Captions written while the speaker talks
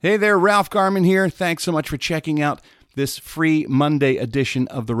Hey there, Ralph Garman here. Thanks so much for checking out this free Monday edition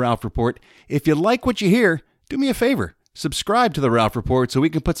of The Ralph Report. If you like what you hear, do me a favor. Subscribe to The Ralph Report so we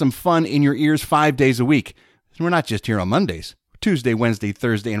can put some fun in your ears 5 days a week. And we're not just here on Mondays. Tuesday, Wednesday,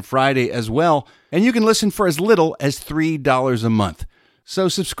 Thursday, and Friday as well. And you can listen for as little as $3 a month. So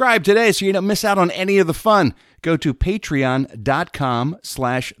subscribe today so you don't miss out on any of the fun. Go to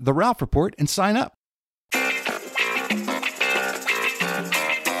patreon.com/The Ralph Report and sign up.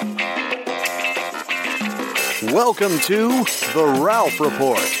 Welcome to The Ralph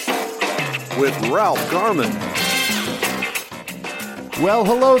Report with Ralph Garman. Well,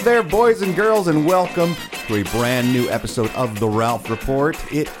 hello there, boys and girls, and welcome to a brand new episode of The Ralph Report.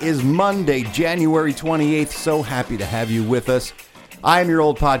 It is Monday, January 28th. So happy to have you with us. I am your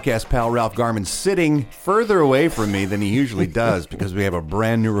old podcast pal, Ralph Garman, sitting further away from me than he usually does because we have a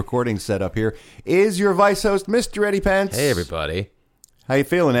brand new recording set up here. Is your vice host, Mr. Eddie Pence. Hey, everybody. How you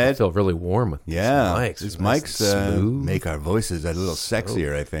feeling, Ed? I feel really warm with these mics. Mics make our voices a little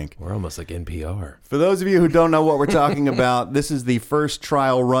sexier, I think. We're almost like NPR. For those of you who don't know what we're talking about, this is the first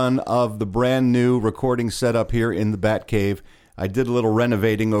trial run of the brand new recording setup here in the Batcave. I did a little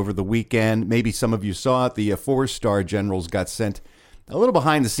renovating over the weekend. Maybe some of you saw it. The four-star generals got sent a little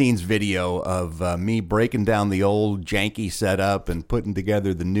behind-the-scenes video of me breaking down the old janky setup and putting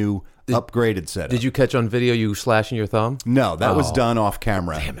together the new upgraded setup. Did you catch on video you slashing your thumb? No, that was done off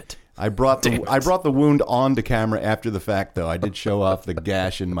camera. Damn it. I brought the wound onto camera after the fact, though. I did show off the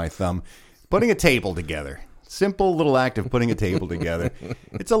gash in my thumb. Putting a table together. Simple little act of putting a table together.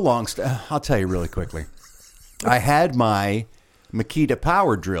 It's a long I'll tell you really quickly. I had my Makita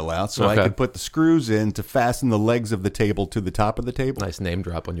power drill out so I could put the screws in to fasten the legs of the table to the top of the table. Nice name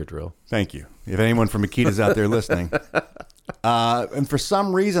drop on your drill. Thank you. If anyone from Makita's out there listening. And for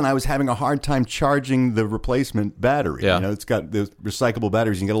some reason, I was having a hard time charging the replacement battery. Yeah. You know, it's got the recyclable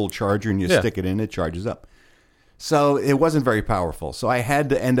batteries. You can get a little charger and you stick it in, it charges up. So it wasn't very powerful. So I had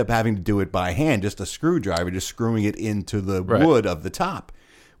to end up having to do it by hand, just a screwdriver, just screwing it into the wood of the top,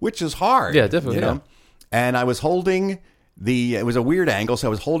 which is hard. Yeah, definitely. You know? And I was holding it was a weird angle, so I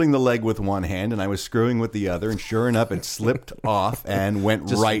was holding the leg with one hand and I was screwing with the other, and sure enough, it slipped off and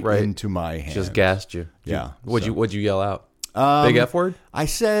went right into my hand. Just gassed you. Yeah. What'd you yell out? Big F word? I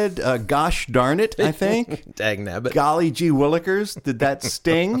said, gosh darn it, I think. Dang nabbit. Golly gee willikers, did that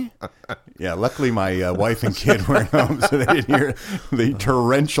sting? Yeah, luckily my wife and kid weren't home, so they didn't hear the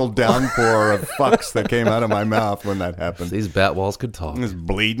torrential downpour of fucks that came out of my mouth when that happened. These bat walls could talk. It was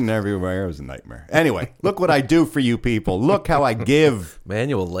bleeding everywhere. It was a nightmare. Anyway, look what I do for you people. Look how I give.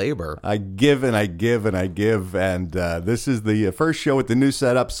 Manual labor. I give and I give and I give, and this is the first show with the new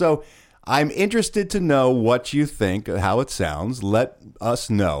setup, so I'm interested to know what you think, how it sounds. Let us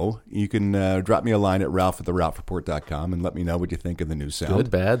know. You can drop me a line at ralph@theralphreport.com and let me know what you think of the new sound.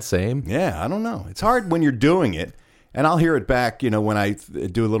 Good, bad, same? Yeah, I don't know. It's hard when you're doing it, and I'll hear it back, when I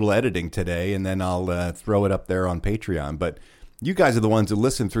do a little editing today, and then I'll throw it up there on Patreon. But you guys are the ones who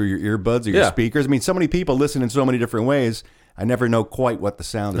listen through your earbuds or your speakers. I mean, so many people listen in so many different ways. I never know quite what the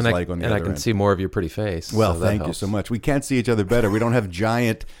sound is like on the other end. And I can see more of your pretty face. Well, thank you so much. We can't see each other better. We don't have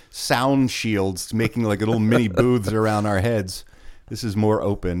giant sound shields making like little mini booths around our heads. This is more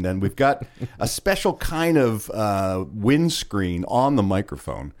open. And we've got a special kind of windscreen on the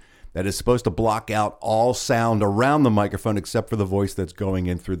microphone that is supposed to block out all sound around the microphone except for the voice that's going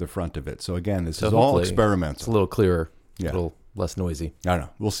in through the front of it. So again, this is all experimental. It's a little clearer, a little less noisy. I don't know.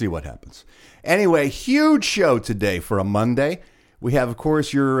 We'll see what happens. Anyway, huge show today for a Monday. We have, of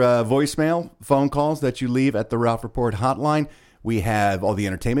course, your voicemail, phone calls that you leave at the Ralph Report hotline. We have all the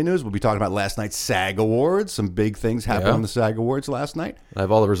entertainment news. We'll be talking about last night's SAG Awards. Some big things happened on the SAG Awards last night. I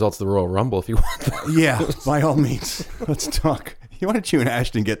have all the results of the Royal Rumble if you want them. Yeah, by all means. Let's talk. Why don't you and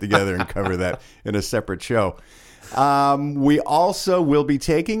Ashton get together and cover that in a separate show? We also will be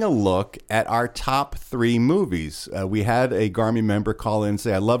taking a look at our top 3 movies. We had a Garmy member call in and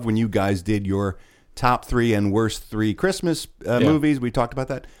say, I loved when you guys did your top 3 and worst 3 Christmas movies. We talked about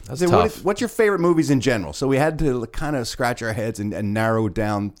that. That's tough. What's your favorite movies in general? So we had to kind of scratch our heads and narrow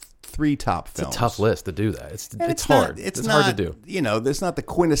down 3 top films. It's a tough list to do that. It's hard. It's hard to do. It's not the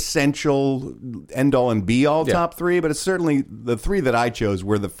quintessential end-all and be-all top 3, but it's certainly the 3 that I chose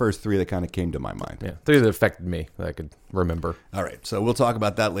were the first 3 that kind of came to my mind. Yeah, 3 that affected me that I could remember. All right, so we'll talk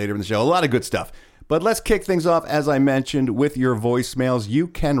about that later in the show. A lot of good stuff. But let's kick things off, as I mentioned, with your voicemails. You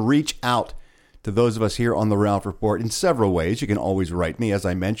can reach out to those of us here on The Ralph Report in several ways. You can always write me, as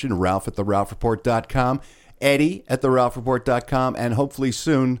I mentioned, Ralph@theralphreport.com, Eddie@theralphreport.com, and hopefully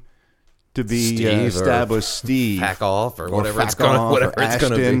soon to be established Steve. Pack off or whatever it's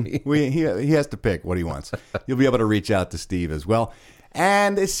going to be. He has to pick what he wants. You'll be able to reach out to Steve as well.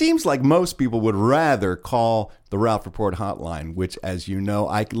 And it seems like most people would rather call the Ralph Report hotline, which, as you know,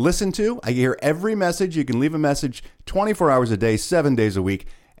 I listen to. I hear every message. You can leave a message 24 hours a day, 7 days a week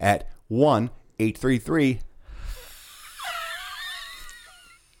at 1-833.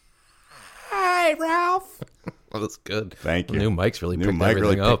 Hi, Ralph. Well, that's good. Thank you. The new mic's really picked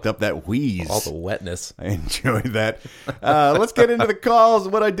picked up that wheeze. All the wetness. I enjoy that. Let's get into the calls.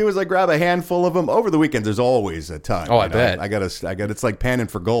 What I do is I grab a handful of them. Over the weekends, there's always a ton. Oh, I bet. I got. It's like panning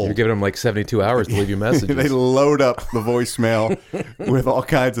for gold. You're giving them like 72 hours to leave you messages. They load up the voicemail with all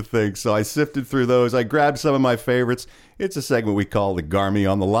kinds of things. So I sifted through those. I grabbed some of my favorites. It's a segment we call the Garmy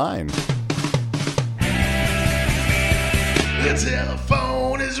on the Line. The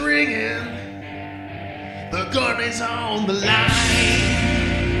telephone is ringing. The Garmy's on the line.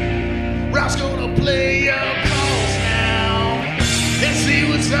 Ralph's gonna play your calls now. Let's see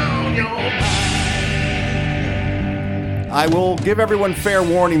what's on your mind. I will give everyone fair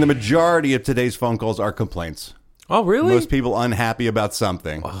warning. The majority of today's phone calls are complaints. Oh, really? Most people unhappy about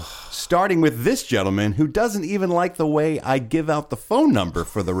something. Starting with this gentleman who doesn't even like the way I give out the phone number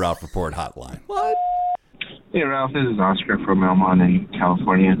for the Ralph Report hotline. What? Hey, Ralph, this is Oscar from Elmont in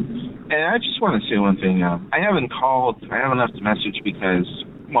California. And I just want to say one thing. I haven't left a message because,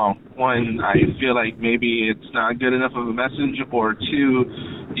 well, one, I feel like maybe it's not good enough of a message, or two,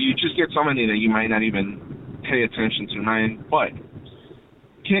 you just get so many that you might not even pay attention to. But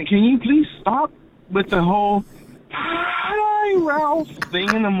can you please stop with the whole "Hi, Ralph"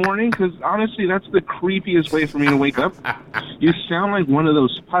 thing in the morning? Because honestly, that's the creepiest way for me to wake up. You sound like one of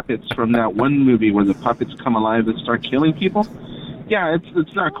those puppets from that one movie where the puppets come alive and start killing people. Yeah,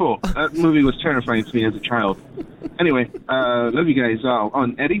 it's not cool. That movie was terrifying to me as a child. Anyway, love you guys.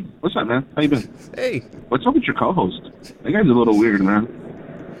 And Eddie, what's up, man? How you been? Hey. What's up with your co-host? That guy's a little weird, man.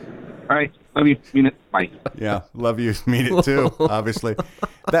 All right, love you. Mean it. Bye. Yeah, love you. Mean it too, obviously.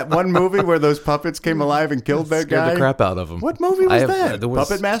 That one movie where those puppets came alive and killed that guy? Scared the crap out of him. What movie was that?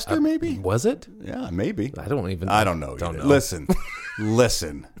 Puppet Master, maybe? Was it? Yeah, maybe. I don't know. Don't know.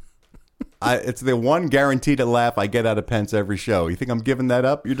 Listen. It's the one guaranteed laugh I get out of Pence every show. You think I'm giving that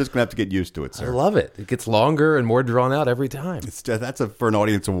up? You're just going to have to get used to it, sir. I love it. It gets longer and more drawn out every time. That's for an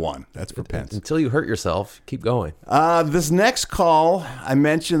audience of one. That's for Pence. Until you hurt yourself, keep going. This next call, I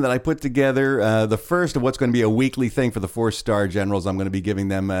mentioned that I put together the first of what's going to be a weekly thing for the 4-star generals. I'm going to be giving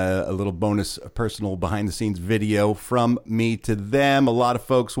them a little bonus personal behind-the-scenes video from me to them. A lot of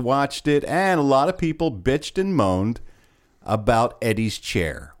folks watched it, and a lot of people bitched and moaned about Eddie's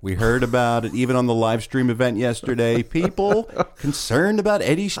chair. We heard about it even on the live stream event yesterday. People concerned about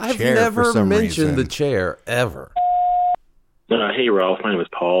Eddie's chair for some reason. I've never mentioned the chair, ever. Hey, Ralph. My name is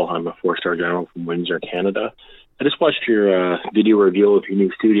Paul. I'm a 4-star general from Windsor, Canada. I just watched your video reveal of your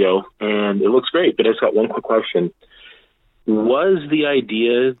new studio, and it looks great, but I just got one quick question. Was the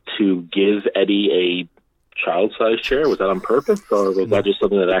idea to give Eddie a child-sized chair? Was that on purpose, or was that just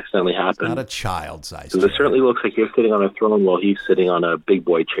something that accidentally happened? Not a child-sized chair. It certainly looks like you're sitting on a throne while he's sitting on a big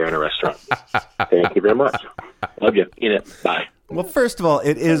boy chair in a restaurant. Thank you very much. Love you. Eat it. Bye. Well, first of all,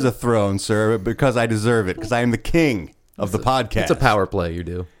 it is a throne, sir, because I deserve it, because I am the king of the podcast. It's a power play you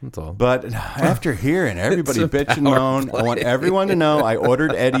do. That's all. But after hearing everybody bitch and moan, I want everyone to know I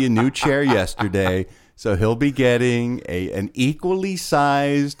ordered Eddie a new chair yesterday. So he'll be getting an equally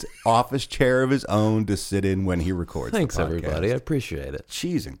sized office chair of his own to sit in when he records. Thanks, the podcast. everybody. I appreciate it.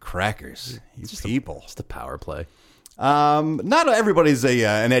 Cheese and crackers. These people. Just a power play. Not everybody's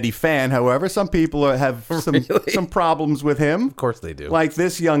an Eddie fan, however. Some people have some problems with him. Of course they do. Like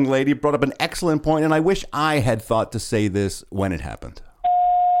this young lady brought up an excellent point, and I wish I had thought to say this when it happened.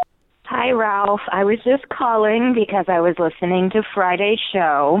 Hi, Ralph. I was just calling because I was listening to Friday's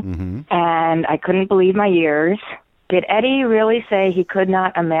show, and I couldn't believe my ears. Did Eddie really say he could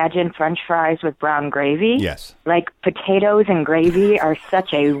not imagine French fries with brown gravy? Yes. Like, potatoes and gravy are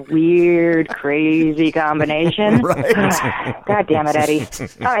such a weird, crazy combination. Right. God damn it, Eddie.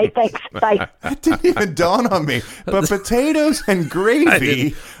 All right, thanks. Bye. That didn't even dawn on me. But potatoes and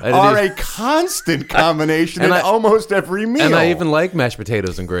gravy are a constant combination in almost every meal. And I even like mashed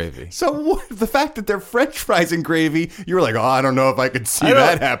potatoes and gravy. So the fact that they're French fries and gravy, you were like, oh, I don't know if I could see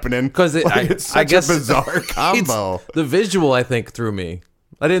that happening. Because it's such a bizarre combo. The visual, I think, threw me.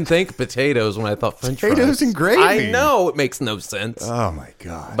 I didn't think potatoes when I thought French fries. Potatoes and gravy. I know. It makes no sense. Oh, my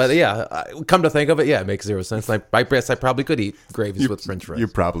God. But yeah, come to think of it, yeah, it makes zero sense. I guess I probably could eat gravies with French fries. You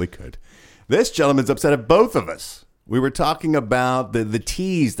probably could. This gentleman's upset at both of us. We were talking about the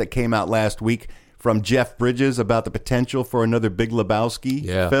tease that came out last week from Jeff Bridges about the potential for another Big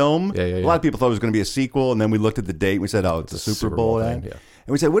Lebowski film. Yeah. A lot of people thought it was going to be a sequel, and then we looked at the date and we said, oh, it's a Super Bowl ad. Yeah.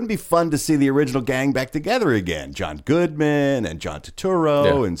 we said, wouldn't it be fun to see the original gang back together again? John Goodman and John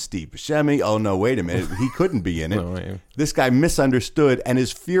Turturro and Steve Buscemi. Oh, no, wait a minute. He couldn't be in it. No, this guy misunderstood and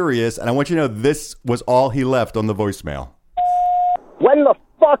is furious. And I want you to know this was all he left on the voicemail. When the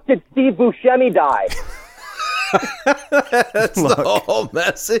fuck did Steve Buscemi die? That's the whole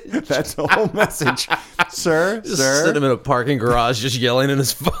message. That's the whole message. Sir. Sit him in a parking garage just yelling in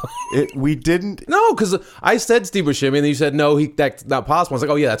his phone. We didn't. No, because I said Steve Buscemi, and then you said, no, that's not possible. I was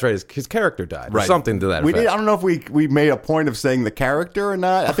like, oh, yeah, that's right. His character died. Right. Or something to that effect. I don't know if we made a point of saying the character or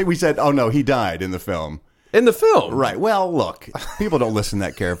not. I think we said, oh, no, he died in the film. In the film? Right. Well, look, people don't listen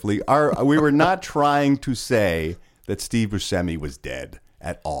that carefully. We were not trying to say that Steve Buscemi was dead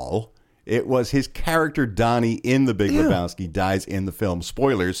at all. It was his character, Donnie, in The Big Lebowski, dies in the film.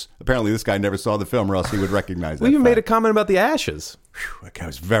 Spoilers. Apparently, this guy never saw the film or else he would recognize that. We even made a comment about the ashes. That guy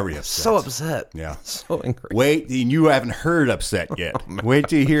was very upset. So upset. Yeah. So angry. Wait, you haven't heard upset yet. Wait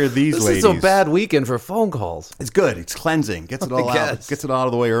till you hear these ladies. This is a bad weekend for phone calls. It's good. It's cleansing. Gets it all out. Gets it out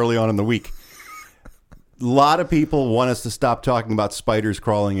of the way early on in the week. A lot of people want us to stop talking about spiders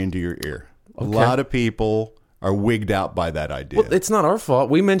crawling into your ear. A lot of people are wigged out by that idea. Well, it's not our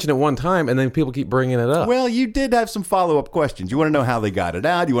fault. We mentioned it one time, and then people keep bringing it up. Well, you did have some follow-up questions. You want to know how they got it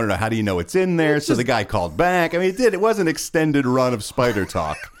out. You want to know how do you know it's in there. So the guy called back. I mean, it was an extended run of spider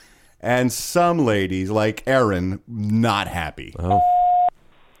talk. And some ladies, like Erin, not happy. Oh.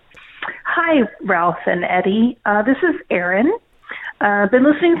 Hi, Ralph and Eddie. This is Erin. Been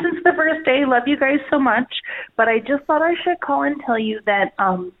listening since the first day. Love you guys so much. But I just thought I should call and tell you that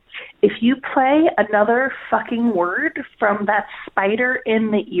if you play another fucking word from that spider in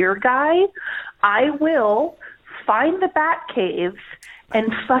the ear guy, I will find the bat cave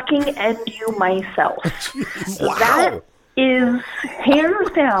and fucking end you myself. Wow. That is hands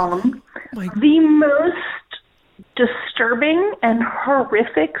down the most disturbing and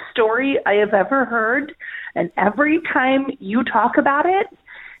horrific story I have ever heard. And every time you talk about it,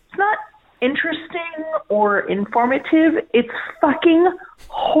 it's not interesting or informative. It's fucking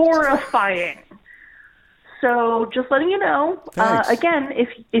horrifying. So just letting you know, again,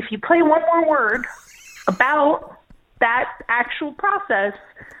 if you play one more word about that actual process,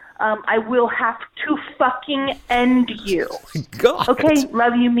 I will have to fucking end you. God. Okay,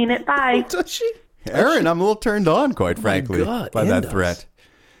 love you, mean it, bye. Does she? Erin, I'm a little turned on, quite frankly, by that threat.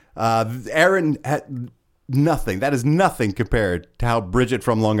 Erin had nothing. That is nothing compared to how Bridget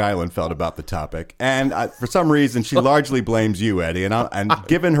from Long Island felt about the topic. And for some reason, she largely blames you, Eddie. And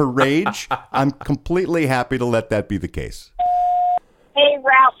given her rage, I'm completely happy to let that be the case. Hey,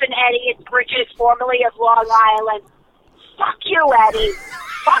 Ralph and Eddie, it's Bridget, formerly of Long Island. Fuck you, Eddie.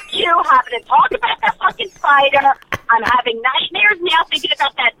 Fuck you, having to talk about that fucking spider. I'm having nightmares now thinking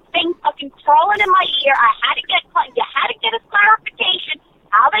about that thing fucking crawling in my ear. You had to get a clarification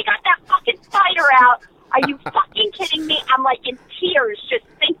how they got that fucking spider out. Are you fucking kidding me? I'm like in tears just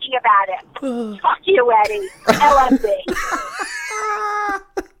thinking about it. Fuck you, Eddie. LMB.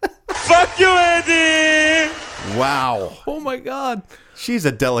 Fuck you, Eddie! Wow. Oh, my God. She's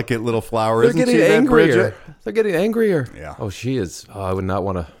a delicate little flower, They're isn't she, getting angrier. Bridget? They're getting angrier. Yeah. Oh, she is. Oh, I would not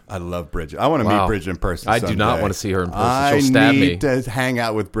want to. I love Bridget. I want to meet Bridget in person I do not someday. want to see her in person. She'll stab me. I need to hang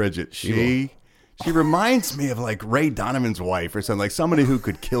out with Bridget. She reminds me of like Ray Donovan's wife or something, like somebody who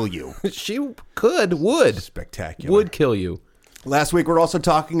could kill you. She would. Spectacular. Would kill you. Last week, we're also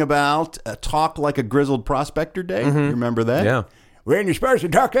talking about Talk Like a Grizzled Prospector Day. You remember that? Yeah. When you're supposed to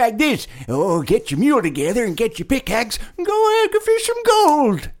talk like this, get your mule together and get your pickaxe and go for some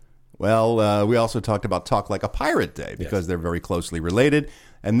gold. Well, we also talked about Talk Like a Pirate Day because they're very closely related.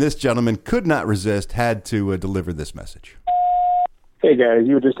 And this gentleman could not resist, had to deliver this message. Hey guys,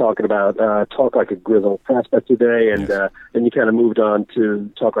 you were just talking about Talk Like a Grizzled Prospector Day, and then you kind of moved on to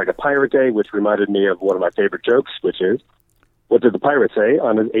Talk Like a Pirate Day, which reminded me of one of my favorite jokes, which is, what did the pirate say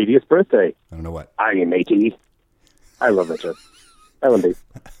on his 80th birthday? I don't know what. Aye, matey. I love that joke. LMB.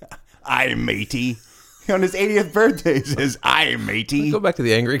 Aye, matey. On his 80th birthday, he says, aye, matey. Let's go back to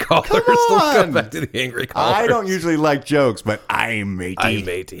the angry callers. Come on. Let's go back to the angry callers. I don't usually like jokes, but aye, matey. Aye,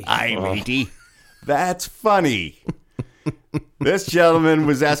 matey. Aye, matey. That's funny. This gentleman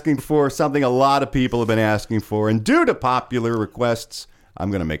was asking for something a lot of people have been asking for, and due to popular requests, I'm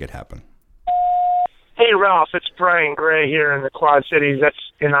going to make it happen. Hey, Ralph, it's Brian Gray here in the Quad Cities. That's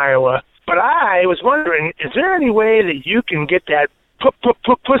in Iowa. But I was wondering, is there any way that you can get that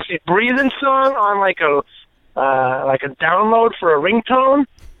pussy breathing song on like a download for a ringtone?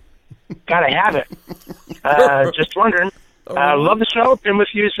 Gotta have it. Just wondering. Love the show. Been with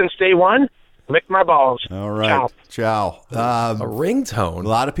you since day one. Lick my balls. All right. Ciao. A ringtone. A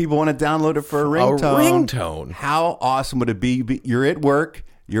lot of people want to download it for a ringtone. A ringtone. How awesome would it be? You're at work.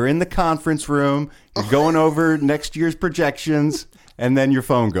 You're in the conference room. You're going over next year's projections, and then your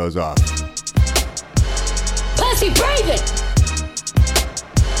phone goes off. Pussy breathing.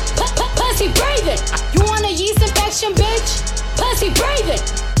 Pussy breathing. You want a yeast infection, bitch? Pussy breathing.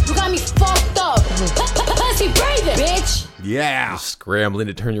 You got me fucked up. Pussy breathing, bitch. Yeah. You're scrambling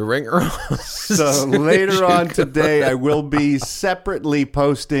to turn your ringer on. So later on today, I will be separately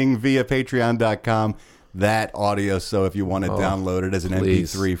posting via patreon.com that audio. So if you want to download it as an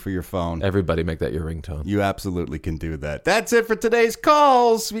MP3 for your phone. Everybody make that your ringtone. You absolutely can do that. That's it for today's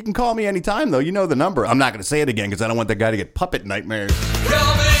calls. You can call me anytime, though. You know the number. I'm not going to say it again because I don't want that guy to get puppet nightmares.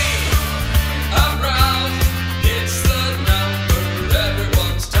 Call me around. It's the number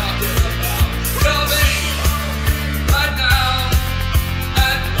everyone's talking about. Call me right now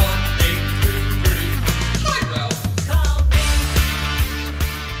at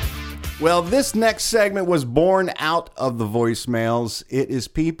 1-833. Well, this next segment was born out of the voicemails. It is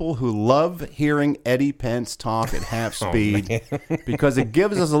people who love hearing Eddie Pence talk at half speed because it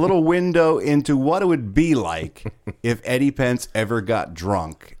gives us a little window into what it would be like if Eddie Pence ever got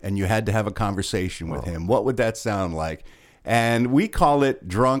drunk and you had to have a conversation with him. What would that sound like? And we call it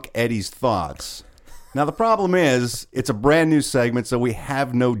Drunk Eddie's Thoughts. Now, the problem is, it's a brand new segment, so we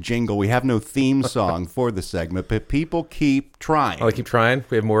have no jingle. We have no theme song for the segment, but people keep trying. Oh, they keep trying?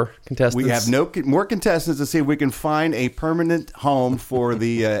 We have more contestants? We have more contestants to see if we can find a permanent home for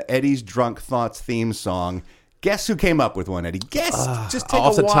the Eddie's Drunk Thoughts theme song. Guess who came up with one, Eddie? Guess. Just take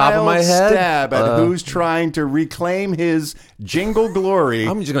off a the top of my head? stab at who's trying to reclaim his jingle glory.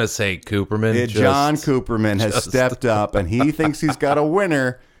 I'm just going to say Cooperman. John Cooperman has stepped up, and he thinks he's got a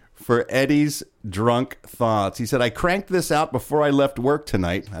winner for Eddie's Drunk Thoughts. He said, I cranked this out before I left work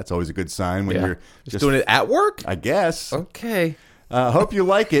tonight. That's always a good sign when you're just doing it at work? I guess. Okay. Hope you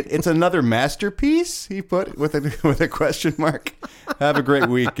like it. It's another masterpiece, he put with a question mark. Have a great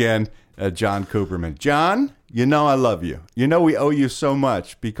weekend, John Cooperman. John, you know I love you. You know we owe you so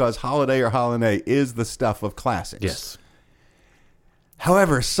much because Holiday or Holiday is the stuff of classics. Yes.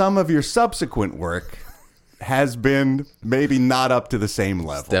 However, some of your subsequent work has been maybe not up to the same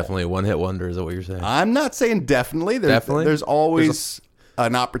level. It's definitely a one-hit wonder, is that what you're saying? I'm not saying definitely. There's always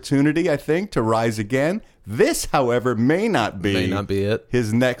an opportunity, I think, to rise again. This, however, may not be it.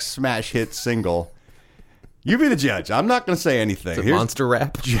 His next smash hit single. You be the judge. I'm not going to say anything. It's a monster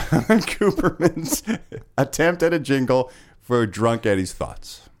rap. John Cooperman's attempt at a jingle for Drunk Eddie's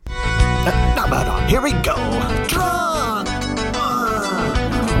Thoughts. Here we go. Drunk.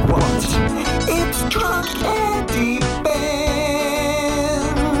 What? It's Drunk Eddie Benz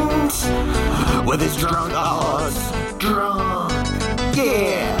with his drunk thoughts. Drunk,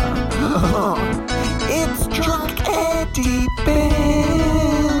 yeah. It's Drunk Eddie Benz.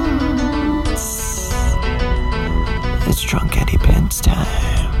 It's Drunk Eddie Benz time.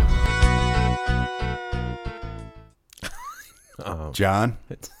 John,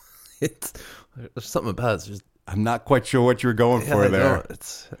 it's there's something about it. It's just I'm not quite sure what you're going for there.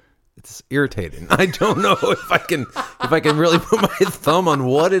 It's irritating. I don't know if I can really put my thumb on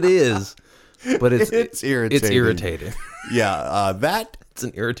what it is, but it's irritating. It's irritating. Yeah, it's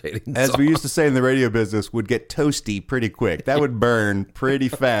an irritating as song. we used to say in the radio business, would get toasty pretty quick. That would burn pretty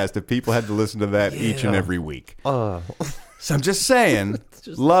fast if people had to listen to that each and every week. So I'm just saying,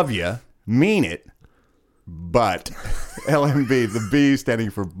 love you, mean it, but LMB, the B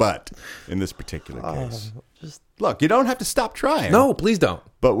standing for but in this particular case. Look, you don't have to stop trying. No, please don't.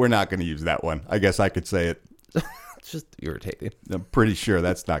 But we're not going to use that one. I guess I could say it. It's just irritating. I'm pretty sure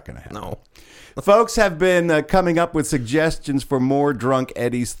that's not going to happen. No. Folks have been coming up with suggestions for more Drunk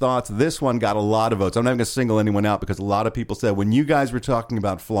Eddie's Thoughts. This one got a lot of votes. I'm not going to single anyone out because a lot of people said when you guys were talking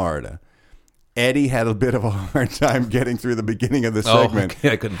about Florida, Eddie had a bit of a hard time getting through the beginning of the segment.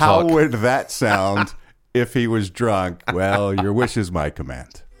 Okay, I couldn't How talk. would that sound if he was drunk? Well, your wish is my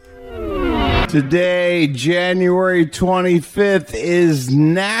command. Today, January 25th, is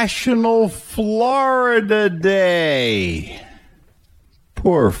National Florida Day.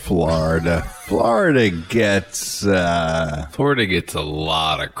 Poor Florida. Florida gets a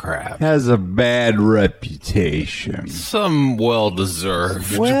lot of crap. Has a bad reputation. Some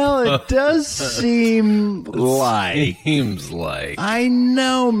well-deserved. Well, it does seem like. Seems like. I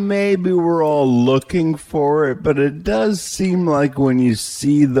know maybe we're all looking for it, but it does seem like when you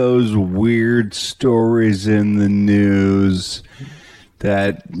see those weird stories in the news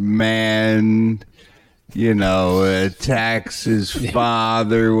that, man, attacks his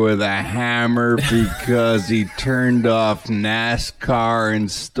father with a hammer because he turned off NASCAR and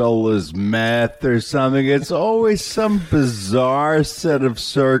stole his meth or something. It's always some bizarre set of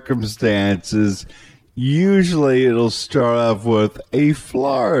circumstances. Usually it'll start off with a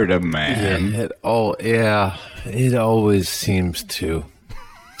Florida man. It always seems to.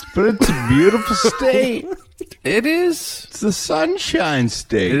 But it's a beautiful state. It is. It's the Sunshine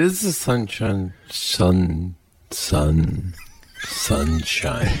State. It is the sunshine sunshine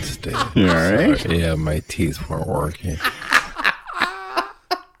state. You all right? Sorry. Yeah, my teeth weren't working.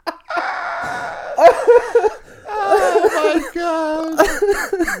 Oh my God!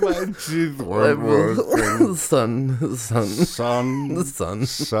 My teeth weren't working. Sun.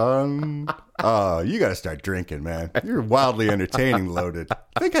 Oh, you got to start drinking, man. You're wildly entertaining, Loaded.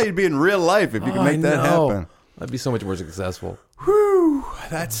 Think how you'd be in real life if you could make that happen. I'd be so much more successful. Whew,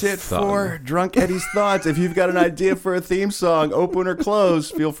 that's it for Drunk Eddie's Thoughts. If you've got an idea for a theme song, open or close,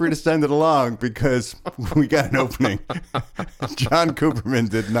 feel free to send it along because we got an opening. John Cooperman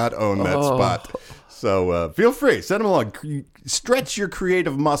did not own that spot. So feel free, send them along. Stretch your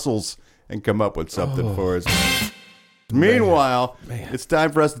creative muscles and come up with something for us. Meanwhile, it's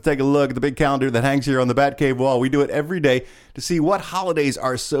time for us to take a look at the big calendar that hangs here on the Batcave wall. We do it every day to see what holidays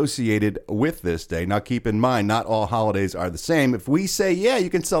are associated with this day. Now, keep in mind, not all holidays are the same. If we say, yeah, you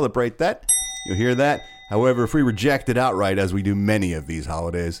can celebrate that, you'll hear that. However, if we reject it outright, as we do many of these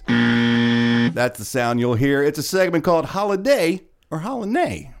holidays, that's the sound you'll hear. It's a segment called Holiday or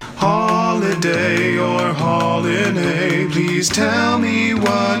Holiday. Holiday or holiday, please tell me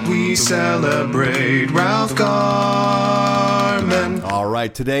what we celebrate. Ralph Garman. All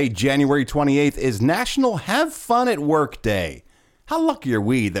right, today, January 28th, is National Have Fun at Work Day. How lucky are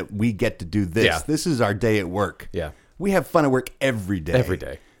we that we get to do this? Yeah. This is our day at work. Yeah. We have fun at work every day. Every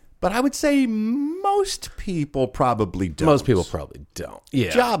day. But I would say most people probably don't. Most people probably don't. Yeah.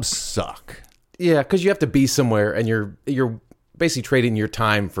 Jobs suck. Yeah, because you have to be somewhere and you're basically trading your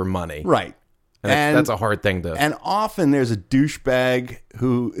time for money. Right. And that's a hard thing to... And often there's a douchebag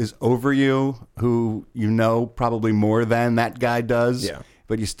who is over you, who you know probably more than that guy does. Yeah.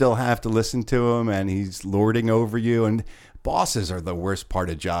 But you still have to listen to him, and he's lording over you. And bosses are the worst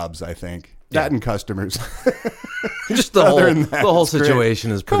part of jobs, I think. That and customers. Just the whole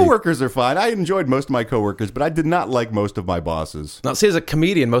situation is pretty... Coworkers are fine. I enjoyed most of my coworkers, but I did not like most of my bosses. Now, see, as a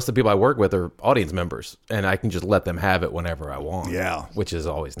comedian, most of the people I work with are audience members, and I can just let them have it whenever I want. Yeah. Which is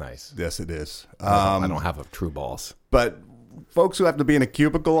always nice. Yes, it is. I don't have a true boss. But folks who have to be in a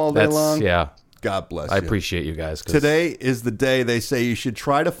cubicle all day long, yeah. God bless you. I appreciate you guys. Today is the day they say you should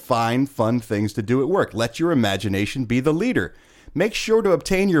try to find fun things to do at work. Let your imagination be the leader. Make sure to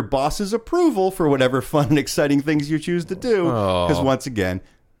obtain your boss's approval for whatever fun and exciting things you choose to do. Because once again,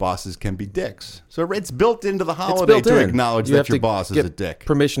 bosses can be dicks. So it's built into the holiday to acknowledge that your boss is a dick.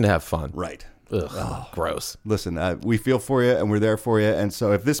 Permission to have fun. Right. Ugh, gross. Listen, we feel for you and we're there for you. And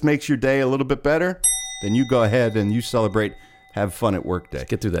so if this makes your day a little bit better, then you go ahead and you celebrate, have fun at work day. Just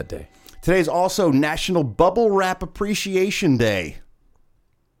get through that day. Today's also National Bubble Wrap Appreciation Day.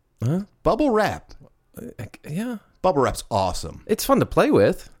 Huh? Bubble wrap. Yeah. Bubble wrap's awesome. It's fun to play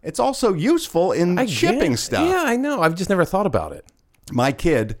with. It's also useful in shipping stuff. Yeah, I know. I've just never thought about it. My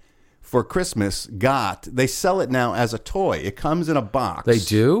kid, for Christmas, they sell it now as a toy. It comes in a box. They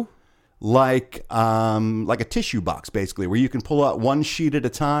do? Like a tissue box, basically, where you can pull out one sheet at a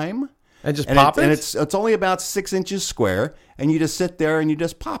time. And just pop it? And it's only about 6 inches square, and you just sit there and you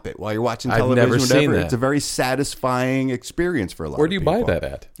just pop it while you're watching television. I've never seen that. It's a very satisfying experience for a lot of people. Where do you buy that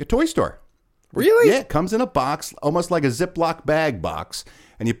at? A toy store. Really? Yeah, it comes in a box, almost like a Ziploc bag box,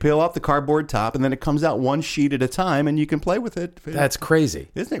 and you peel off the cardboard top, and then it comes out one sheet at a time, and you can play with it. That's crazy.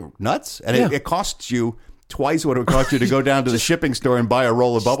 Isn't it nuts? And it costs you twice what it would cost you to go down to the shipping store and buy a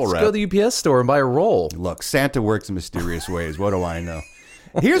roll of bubble wrap. Go to the UPS store and buy a roll. Look, Santa works in mysterious ways. What do I know?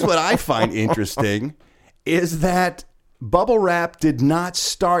 Here's what I find interesting is that bubble wrap did not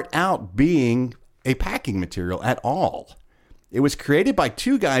start out being a packing material at all. It was created by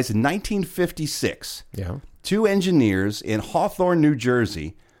two guys in 1956. Yeah. Two engineers in Hawthorne, New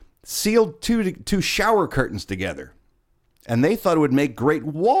Jersey, sealed two shower curtains together. And they thought it would make great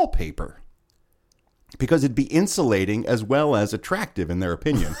wallpaper because it'd be insulating as well as attractive, in their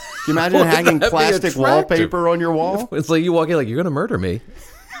opinion. Can you imagine hanging plastic wallpaper on your wall? It's like you walk in like, you're going to murder me.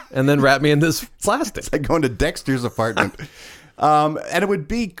 And then wrap me in this plastic. It's like going to Dexter's apartment. And it would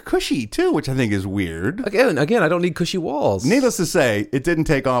be cushy, too, which I think is weird. Again, I don't need cushy walls. Needless to say, it didn't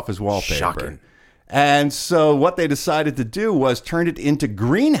take off as wallpaper. Shocking. And so what they decided to do was turn it into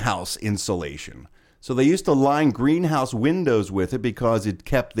greenhouse insulation. So they used to line greenhouse windows with it because it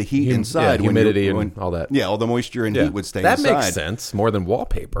kept the heat inside. Yeah, humidity and all that. Yeah, all the moisture and heat would stay that inside. That makes sense, more than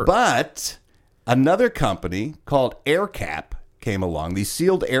wallpaper. But another company called AirCap came along, the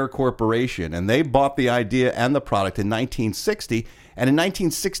Sealed Air Corporation, and they bought the idea and the product in 1960. And in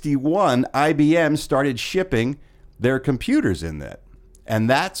 1961, IBM started shipping their computers in that. And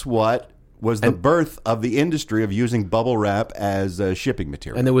that's what was the birth of the industry of using bubble wrap as shipping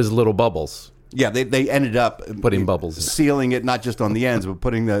material. And there was little bubbles. Yeah, they ended up putting bubbles, sealing it not just on the ends, but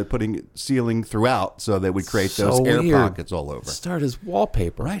putting sealing throughout, so that would create those air pockets all over. Start as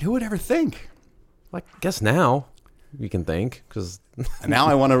wallpaper, right? Who would ever think? I guess now you can think, because now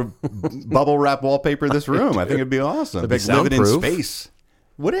I want to bubble wrap wallpaper this room. I think it'd be awesome. It'd be living in soundproof. space.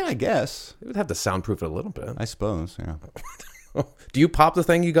 Would it? I guess it would have to soundproof it a little bit. I suppose. Yeah. Do you pop the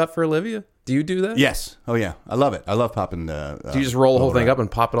thing you got for Olivia? Do you do that? Yes. Oh yeah. I love it. I love popping. Do you just roll the whole thing up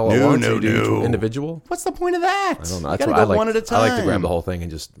and pop it all at once? No. Individual? What's the point of that? I don't know. You That's gotta what go I like. one at a time. I like to grab the whole thing and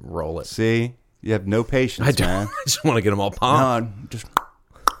just roll it. See, you have no patience, man. I just want to get them all pumped. No, just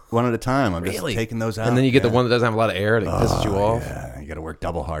one at a time. I'm just taking those out. And then you get the one that doesn't have a lot of air and it pisses you off. Yeah, you got to work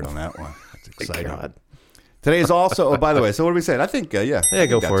double hard on that one. That's exciting. God. Today is also. Oh, by the way, so what are we saying? I think Yeah,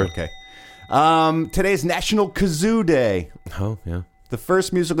 go for it. Okay. Today's National Kazoo Day. Oh yeah. The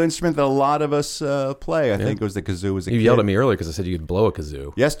first musical instrument that a lot of us play, I think, was the kazoo as a kid. You yelled at me earlier because I said you could blow a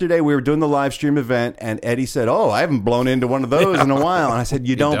kazoo. Yesterday, we were doing the live stream event, and Eddie said, "Oh, I haven't blown into one of those in a while." And I said,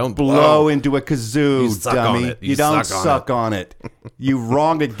 "You don't blow into a kazoo, You suck dummy. on it. You don't suck on it. You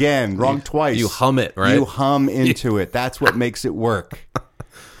wrong again. Wrong twice. You hum it, right? You hum into it. That's what makes it work."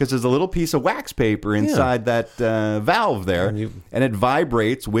 Because there's a little piece of wax paper inside that valve there, and it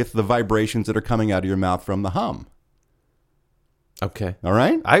vibrates with the vibrations that are coming out of your mouth from the hum. Okay. All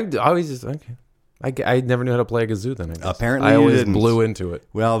right. I always just I never knew how to play a kazoo then. I guess. Apparently, I you always didn't. blew into it.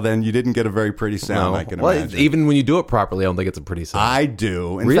 Well, then you didn't get a very pretty sound. No. I can imagine. Even when you do it properly, I don't think it's a pretty sound. I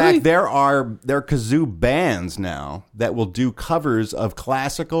do. In Really? fact, there are kazoo bands now that will do covers of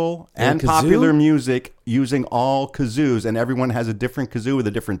classical and kazoo? popular music using all kazoos, and everyone has a different kazoo with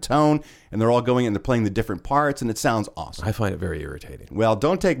a different tone, and they're all going and they're playing the different parts, and it sounds awesome. I find it very irritating. Well,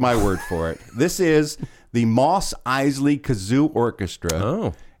 don't take my word for it. This is the Mos Eisley Kazoo Orchestra.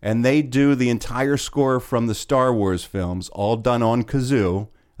 Oh. And they do the entire score from the Star Wars films, all done on kazoo.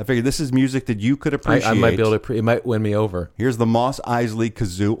 I figured this is music that you could appreciate. I might be able to. It might win me over. Here's the Mos Eisley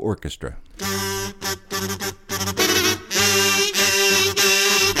Kazoo Orchestra.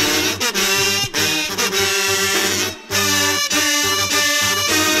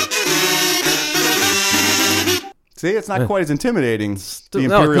 See, it's not quite as intimidating. The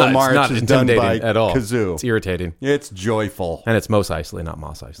Imperial March is done by at all. kazoo. It's irritating. It's joyful. And it's Mos Eisley, not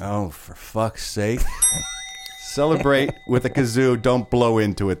Mos Eisley. Oh, for fuck's sake. Celebrate with a kazoo. Don't blow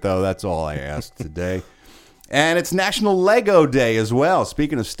into it, though. That's all I asked today. And it's National Lego Day as well.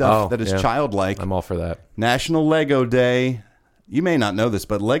 Speaking of stuff that is childlike. I'm all for that. National Lego Day. You may not know this,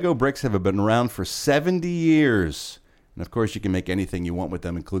 but Lego bricks have been around for 70 years. And, of course, you can make anything you want with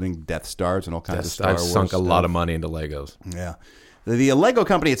them, including Death Stars and all kinds of Star Wars I've sunk a stuff. lot of money into Legos. Yeah. The Lego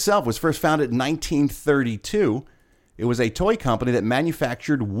company itself was first founded in 1932. It was a toy company that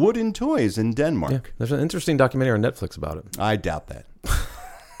manufactured wooden toys in Denmark. Yeah, there's an interesting documentary on Netflix about it. I doubt that.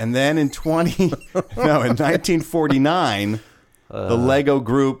 And then in 1949, the Lego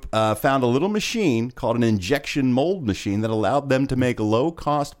group found a little machine called an injection mold machine that allowed them to make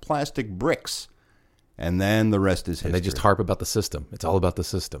low-cost plastic bricks. And then the rest is history. And they just harp about the system. It's all about the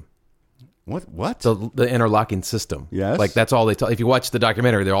system. What? The interlocking system. Yes. Like that's all they tell. If you watch the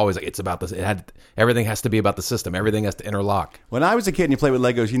documentary, they're always like, it's about this. Everything has to be about the system. Everything has to interlock. When I was a kid and you played with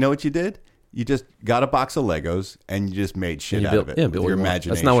Legos, you know what you did? You just got a box of Legos and you just made shit out of it with your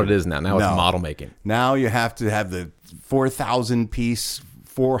imagination. That's not what it is now. Now it's model making. Now you have to have the 4,000-piece,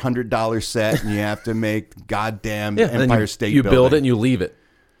 $400 set, and you have to make goddamn Empire State You Building. build it and you leave it.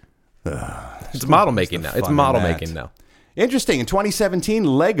 It's model making now. It's model making now. Interesting. In 2017,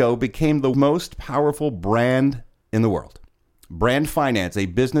 Lego became the most powerful brand in the world. Brand Finance, a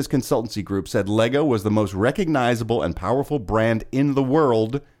business consultancy group, said Lego was the most recognizable and powerful brand in the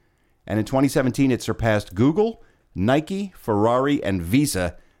world. And in 2017, it surpassed Google, Nike, Ferrari, and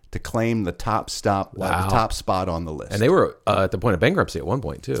Visa to claim the top spot on the list. And they were at the point of bankruptcy at one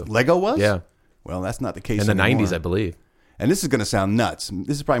point, too. Lego was? Yeah. Well, that's not the case in the anymore. 90s, I believe. And this is going to sound nuts.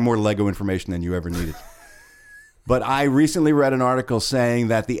 This is probably more Lego information than you ever needed. But I recently read an article saying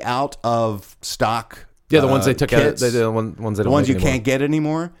that the out of stock the ones they took kits, out, the ones they don't the ones make you anymore. can't get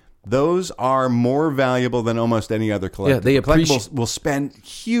anymore, those are more valuable than almost any other collectible. Yeah, they Collectibles will spend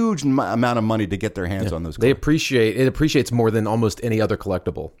huge amount of money to get their hands on those. It appreciates more than almost any other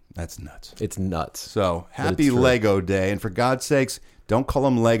collectible. That's nuts. It's nuts. So happy Lego Day, and for God's sakes, don't call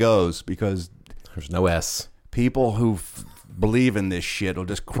them Legos because there's no S. People who believe in this shit will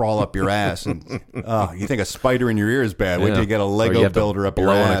just crawl up your ass, and you think a spider in your ear is bad. Wait till you get a Lego builder up your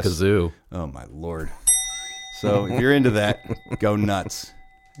ass. On a kazoo. Oh my Lord. So if you're into that, go nuts.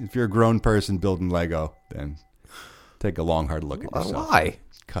 If you're a grown person building Lego, then take a long, hard look at yourself. Why?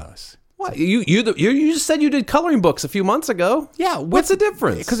 Because. What? You just said you did coloring books a few months ago. Yeah. What's the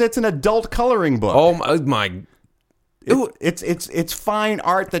difference? Because it's an adult coloring book. Oh my. It's fine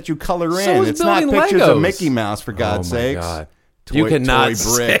art that you color in. So it's not pictures Legos. of Mickey Mouse, for God's sakes. God. You cannot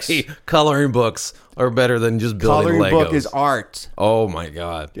say coloring books are better than just building Coloring Legos. book is art. Oh my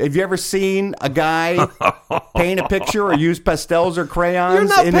God! Have you ever seen a guy paint a picture or use pastels or crayons? You're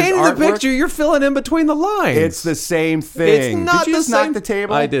not in his painting the artwork? picture. You're filling in between the lines. It's the same thing. It's not did you the just same. knock the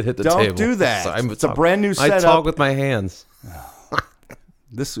table? I did hit the table. Don't do that. Sorry, it's a brand new setup. I talk with my hands.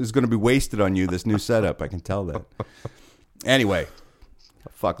 This is going to be wasted on you. This new setup. I can tell that. Anyway,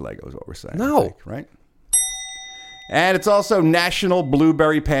 fuck Lego is what we're saying. No. I think, right? And it's also National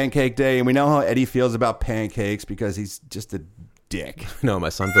Blueberry Pancake Day, and we know how Eddie feels about pancakes because he's just a dick. No, my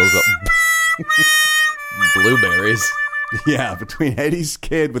son feels about blueberries. Yeah, between Eddie's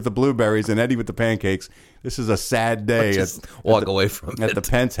kid with the blueberries and Eddie with the pancakes, this is a sad day. Just walk away from at it. the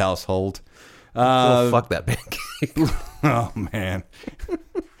Pence household. Fuck that pancake. Oh, man.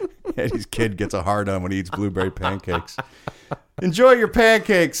 Eddie's kid gets a hard on when he eats blueberry pancakes. Enjoy your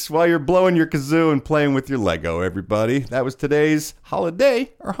pancakes while you're blowing your kazoo and playing with your Lego, everybody. That was today's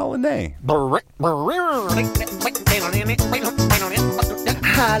holiday or holiday. Holiday. Or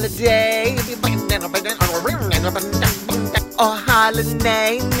holiday.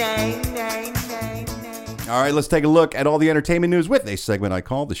 All right, let's take a look at all the entertainment news with a segment I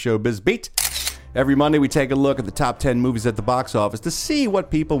call the Showbiz Beat. Every Monday, we take a look at the top 10 movies at the box office to see what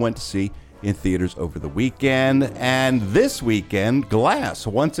people went to see in theaters over the weekend. And this weekend, Glass,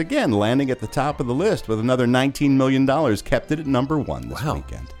 once again, landing at the top of the list with another $19 million, kept it at number one this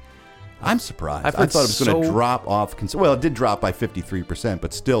weekend. I'm surprised. I thought it was going to drop off. Well, it did drop by 53%,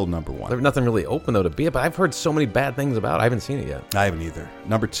 but still number one. There's nothing really open, though, to be it, but I've heard so many bad things about it. I haven't seen it yet. I haven't either.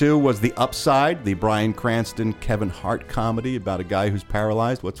 Number two was The Upside, the Bryan Cranston, Kevin Hart comedy about a guy who's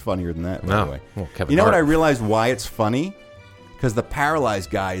paralyzed. What's funnier than that, by the way? Well, Kevin you know Hart. what I realized why it's funny? Because the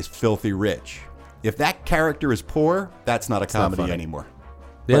paralyzed guy is filthy rich. If that character is poor, that's not a comedy anymore.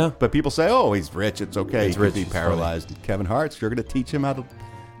 Yeah. But people say, oh, he's rich. It's okay. He's He rich, could be he's paralyzed. funny. Kevin Hart's, you're going to teach him how to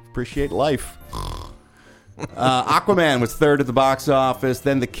appreciate life. Aquaman was third at the box office.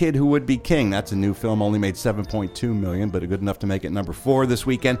 Then The Kid Who Would Be King. That's a new film. Only made $7.2 million, but good enough to make it number 4 this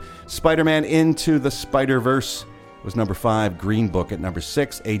weekend. Spider-Man Into the Spider-Verse was number 5. Green Book at number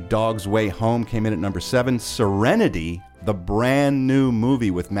 6. A Dog's Way Home came in at number 7. Serenity, the brand new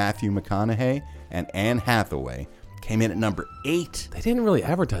movie with Matthew McConaughey and Anne Hathaway, came in at number 8. They didn't really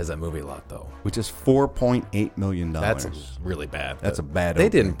advertise that movie a lot, though. Which is $4.8 million. That's really bad. That's a bad They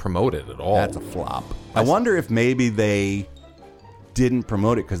opening. didn't promote it at all. That's a flop. I wonder if maybe they didn't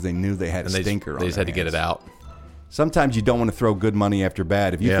promote it because they knew they had a stinker on They just their had to get hands. it out. Sometimes you don't want to throw good money after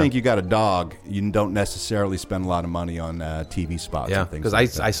bad. If you Yeah. think you got a dog, you don't necessarily spend a lot of money on TV spots Yeah, and things because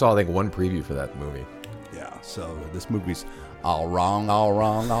like that. I saw, I think, one preview for that movie. Yeah, so this movie's all wrong, all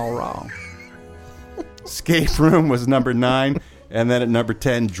wrong, all wrong. Escape Room was number 9. And then at number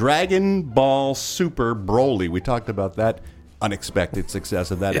 10, Dragon Ball Super Broly. We talked about that unexpected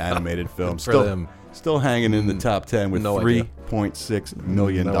success of that animated film. for them. Still hanging in the top 10 with No idea. $3.6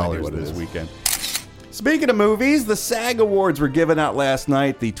 million No idea what it this is. weekend. Speaking of movies, the SAG Awards were given out last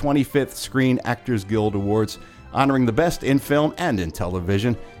night, the 25th Screen Actors Guild Awards, honoring the best in film and in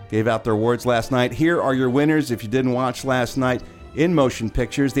television. Gave out their awards last night. Here are your winners if you didn't watch last night. In motion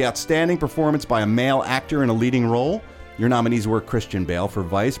pictures, the outstanding performance by a male actor in a leading role. Your nominees were Christian Bale for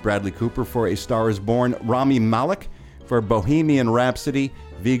Vice, Bradley Cooper for A Star is Born, Rami Malek for Bohemian Rhapsody,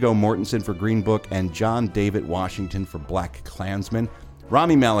 Viggo Mortensen for Green Book, and John David Washington for Black Klansman.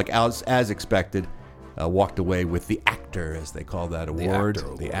 Rami Malek, as expected, walked away with the actor, as they call that award.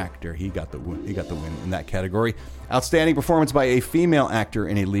 The actor. He got the win in that category. Outstanding performance by a female actor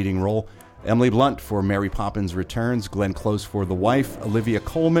in a leading role. Emily Blunt for Mary Poppins Returns, Glenn Close for The Wife, Olivia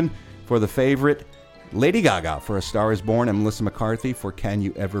Colman for The Favorite, Lady Gaga for A Star is Born, and Melissa McCarthy for Can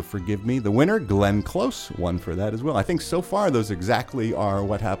You Ever Forgive Me? The winner, Glenn Close, won for that as well. I think so far those exactly are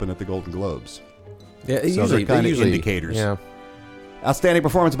what happened at the Golden Globes. Yeah, So usually, they're kind of usually indicators. Yeah. Outstanding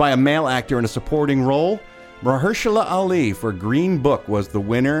performance by a male actor in a supporting role. Mahershala Ali for Green Book was the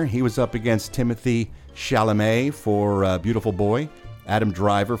winner. He was up against Timothy Chalamet for Beautiful Boy, Adam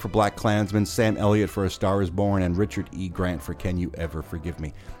Driver for Black Klansman, Sam Elliott for A Star Is Born, and Richard E. Grant for Can You Ever Forgive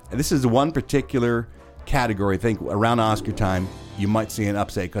Me. And this is the one particular category, I think, around Oscar time, you might see an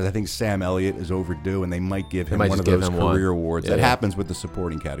upset because I think Sam Elliott is overdue and they might give him one of those career awards. That happens with the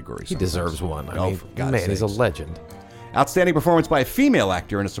supporting category. He deserves one. I mean, for God's sakes. He's a legend. Outstanding performance by a female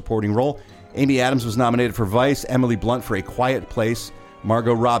actor in a supporting role. Amy Adams was nominated for Vice, Emily Blunt for A Quiet Place,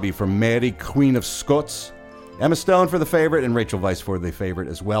 Margot Robbie for Mary, Queen of Scots, Emma Stone for The Favorite, and Rachel Weisz for The Favorite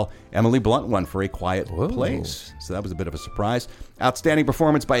as well. Emily Blunt won for A Quiet Place. So that was a bit of a surprise. Outstanding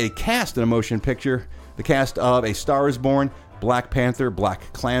performance by a cast in a motion picture. The cast of A Star Is Born, Black Panther, Black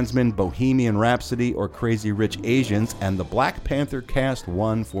Klansman, Bohemian Rhapsody, or Crazy Rich Asians. And the Black Panther cast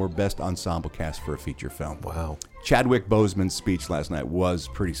won for Best Ensemble Cast for a Feature Film. Wow. Chadwick Boseman's speech last night was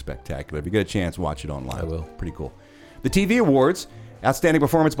pretty spectacular. If you get a chance, watch it online. I will. Pretty cool. The TV Awards, Outstanding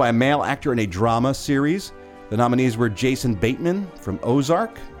Performance by a Male Actor in a Drama Series. The nominees were Jason Bateman from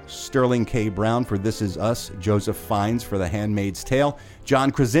Ozark, Sterling K. Brown for This Is Us, Joseph Fiennes for The Handmaid's Tale,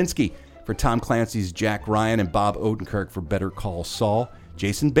 John Krasinski for Tom Clancy's Jack Ryan, and Bob Odenkirk for Better Call Saul.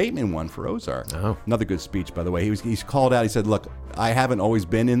 Jason Bateman won for Ozark. Oh. Another good speech, by the way. He's called out. He said, look, I haven't always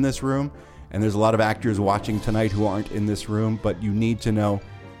been in this room, and there's a lot of actors watching tonight who aren't in this room, but you need to know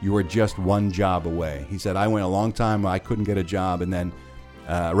you are just one job away. He said, I went a long time, I couldn't get a job, and then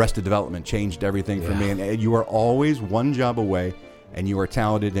Arrested Development changed everything for me. And you are always one job away, and you are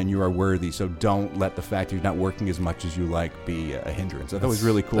talented and you are worthy. So don't let the fact that you're not working as much as you like be a hindrance. I thought it was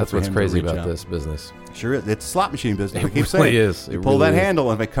really cool. That's for what's him crazy to reach about out. this business. Sure is. It's a slot machine business. It We keep really saying is. You It pull really that is. handle,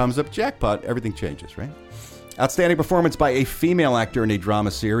 and if it comes up jackpot, everything changes, right? Outstanding performance by a female actor in a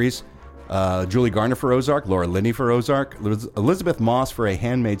drama series. Julie Garner for Ozark, Laura Linney for Ozark, Elizabeth Moss for A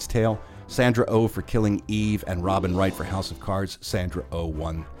Handmaid's Tale, Sandra Oh for Killing Eve, and Robin Wright for House of Cards. Sandra Oh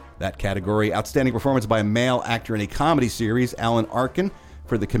won that category. Outstanding performance by a male actor in a comedy series. Alan Arkin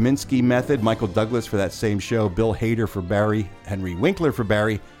for The Kaminsky Method, Michael Douglas for that same show, Bill Hader for Barry, Henry Winkler for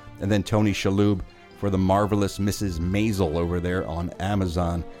Barry, and then Tony Shalhoub for The Marvelous Mrs. Maisel over there on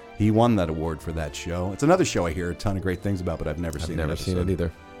Amazon. He won that award for that show. It's another show I hear a ton of great things about, but I've never seen it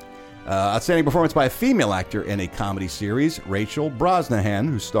either. Outstanding performance by a female actor in a comedy series. Rachel Brosnahan,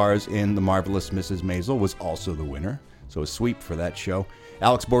 who stars in The Marvelous Mrs. Maisel, was also the winner. So a sweep for that show.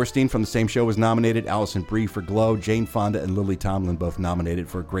 Alex Borstein from the same show was nominated. Alison Brie for Glow. Jane Fonda and Lily Tomlin both nominated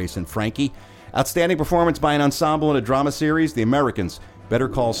for Grace and Frankie. Outstanding performance by an ensemble in a drama series. The Americans, Better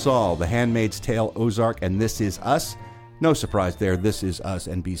Call Saul, The Handmaid's Tale, Ozark, and This Is Us. No surprise there. This Is Us,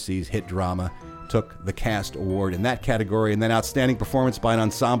 NBC's hit drama, took the cast award in that category. And then outstanding performance by an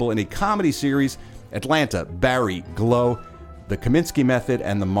ensemble in a comedy series. Atlanta, Barry, Glow, The Kaminsky Method,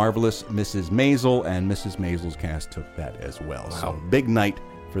 and The Marvelous Mrs. Maisel, and Mrs. Maisel's cast took that as well. Wow. So big night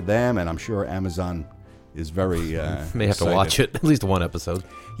for them, and I'm sure Amazon is very may have to watch it, at least one episode.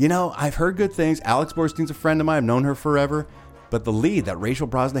 You know, I've heard good things. Alex Borstein's a friend of mine. I've known her forever. But the lead, that Rachel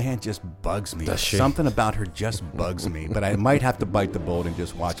Brosnahan, just bugs me. Does she? Something about her just bugs me. But I might have to bite the bullet and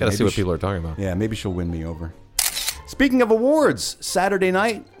just watch it. Gotta see what people are talking about. Yeah, maybe she'll win me over. Speaking of awards, Saturday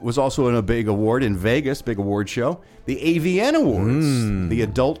night was also a big award in Vegas, big award show. The AVN Awards, the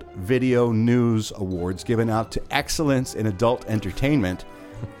Adult Video News Awards, given out to excellence in adult entertainment.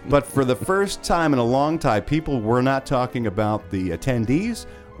 But for the first time in a long time, people were not talking about the attendees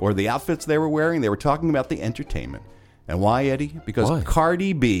or the outfits they were wearing. They were talking about the entertainment. And why, Eddie? Because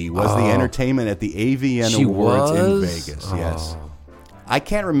Cardi B was the entertainment at the AVN Awards in Vegas. Yes. I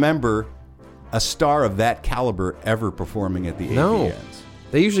can't remember a star of that caliber ever performing at the AVNs.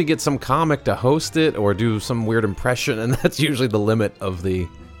 They usually get some comic to host it or do some weird impression, and that's usually the limit of the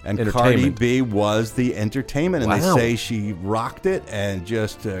And Cardi B was the entertainment, and they say she rocked it and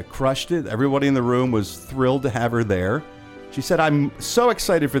just crushed it. Everybody in the room was thrilled to have her there. She said, I'm so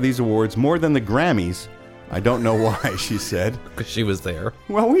excited for these awards, more than the Grammys. I don't know why, she said. Because she was there.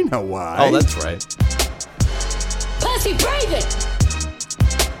 Well, we know why. Oh, that's right. Pussy breathing.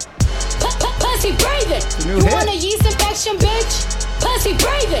 Pussy breathing. new You hit. want a yeast infection, bitch? Pussy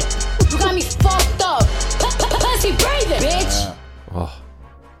breathing. You got me fucked up. Pussy breathing, bitch.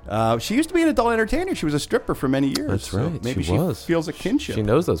 She used to be an adult entertainer. She was a stripper for many years. That's right. So maybe she was. feels a kinship. She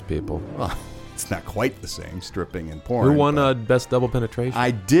knows those people. Well, it's not quite the same, stripping and porn. Who won Best Double Penetration?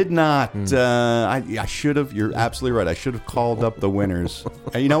 I did not. I should have. You're absolutely right. I should have called up the winners.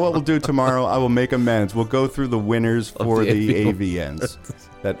 And you know what we'll do tomorrow? I will make amends. We'll go through the winners for the AVNs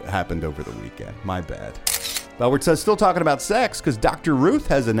that happened over the weekend. My bad. But we're still talking about sex because Dr. Ruth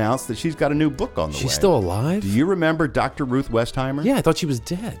has announced that she's got a new book on the way. She's still alive? Do you remember Dr. Ruth Westheimer? Yeah, I thought she was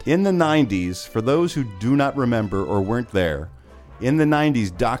dead. In the 90s, for those who do not remember or weren't there, in the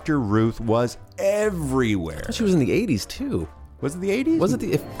 90s, Dr. Ruth was everywhere. I thought she was in the 80s, too. Was it the 80s? Was it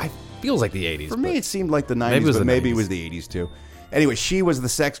the... It feels like the 80s. For me, it seemed like the 90s, but maybe it was the 80s, too. Anyway, she was the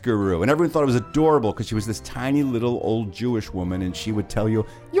sex guru, and everyone thought it was adorable because she was this tiny little old Jewish woman, and she would tell you,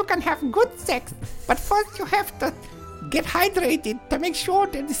 you can have good sex, but first you have to get hydrated to make sure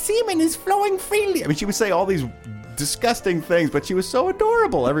that the semen is flowing freely. I mean, she would say all these disgusting things, but she was so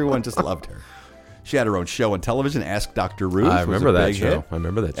adorable. Everyone just loved her. She had her own show on television, Ask Dr. Ruth. I remember that show. Hit. I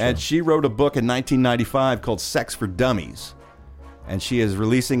remember that show. And she wrote a book in 1995 called Sex for Dummies, and she is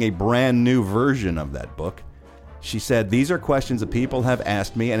releasing a brand new version of that book. She said, these are questions that people have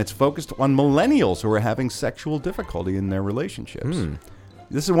asked me, and it's focused on millennials who are having sexual difficulty in their relationships.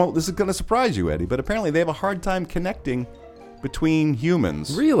 This is going to surprise you, Eddie, but apparently they have a hard time connecting between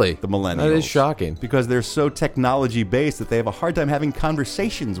humans. Really? The millennials. That is shocking. Because they're so technology-based that they have a hard time having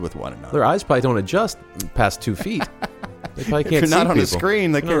conversations with one another. Their eyes probably don't adjust past 2 feet. They probably can't see If you're not on people. a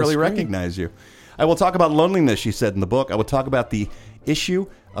screen, they can't really recognize you. I will talk about loneliness, she said in the book. I will talk about the issue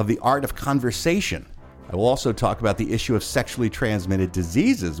of the art of conversation. I will also talk about the issue of sexually transmitted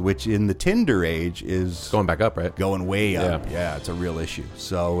diseases, which in the Tinder age is... going back up, right? Going way up. Yeah, it's a real issue.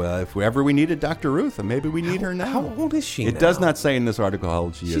 So if ever we needed Dr. Ruth, and maybe we need her now. How old is she It now? does not say in this article how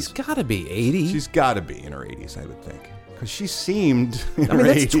old she is. She's got to be 80. She's got to be in her 80s, I would think. Because she seemed in I mean,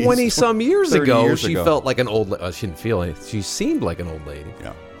 her that's 80s, 20-some years 30 ago. years She ago. felt like an old... she didn't feel it. She seemed like an old lady.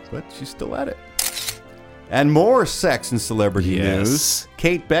 Yeah, but she's still at it. And more sex and celebrity news.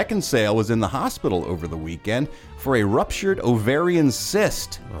 Kate Beckinsale was in the hospital over the weekend for a ruptured ovarian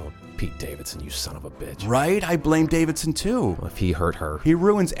cyst. Oh, Pete Davidson, you son of a bitch. Right? I blame Davidson too. Well, if he hurt her. He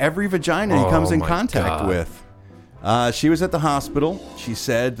ruins every vagina he comes in my contact God. with. She was at the hospital. She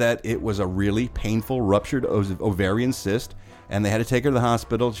said that it was a really painful ruptured ovarian cyst, and they had to take her to the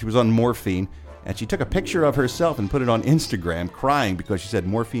hospital. She was on morphine, and she took a picture of herself and put it on Instagram crying because she said,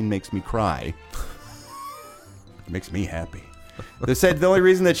 morphine makes me cry. It makes me happy. They said the only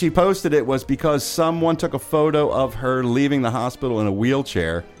reason that she posted it was because someone took a photo of her leaving the hospital in a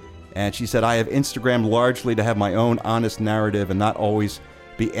wheelchair, and she said, I have Instagrammed largely to have my own honest narrative and not always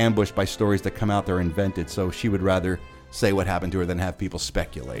be ambushed by stories that come out there invented, so she would rather say what happened to her than have people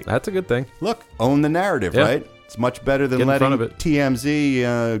speculate. That's a good thing. Look, own the narrative, Yeah. right? It's much better than Get in letting front of it.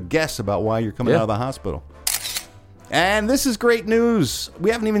 TMZ guess about why you're coming Yeah. out of the hospital. And this is great news. We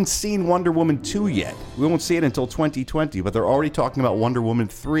haven't even seen Wonder Woman 2 yet. We won't see it until 2020, but they're already talking about Wonder Woman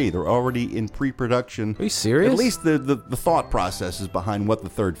 3. They're already in pre-production. Are you serious? At least the thought process is behind what the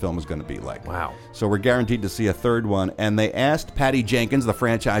third film is going to be like. Wow. So we're guaranteed to see a third one. And they asked Patty Jenkins, the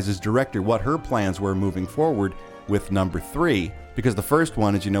franchise's director, what her plans were moving forward with number 3. Because the first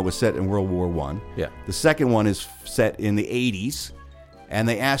one, as you know, was set in World War I. Yeah. The second one is set in the 80s. And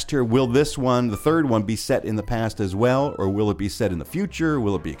they asked her, will this one, the third one, be set in the past as well? Or will it be set in the future?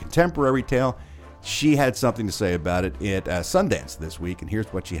 Will it be a contemporary tale? She had something to say about it at Sundance this week, and here's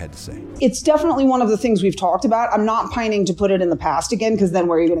what she had to say. It's definitely one of the things we've talked about. I'm not pining to put it in the past again, because then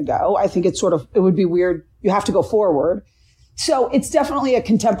where are you going to go? I think it's it would be weird. You have to go forward. So it's definitely a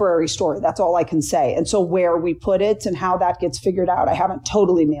contemporary story. That's all I can say. And so where we put it and how that gets figured out, I haven't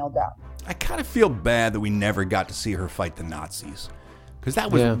totally nailed down. I kind of feel bad that we never got to see her fight the Nazis. Because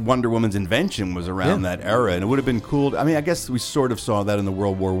that was Wonder Woman's invention was around that era, and it would have been cool. I mean, I guess we sort of saw that in the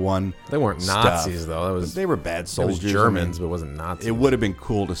World War I. They weren't Nazis, though. They were bad soldiers. It was Germans, but it wasn't Nazis. It would have been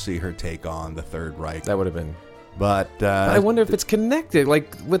cool to see her take on the Third Reich. That would have been. But I wonder if it's connected,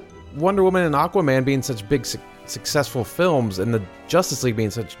 like with Wonder Woman and Aquaman being such big, successful films, and the Justice League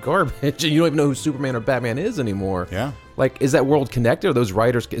being such garbage, and you don't even know who Superman or Batman is anymore. Yeah. Like, is that world connected? Are those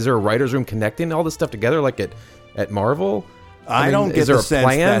writers? Is there a writer's room connecting all this stuff together, like at Marvel? I mean, don't get is there the a sense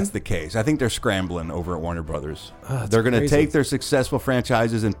plan? that's the case. I think they're scrambling over at Warner Brothers. They're going to crazy. take their successful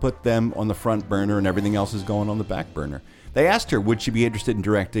franchises and put them on the front burner, and everything else is going on the back burner. They asked her, would she be interested in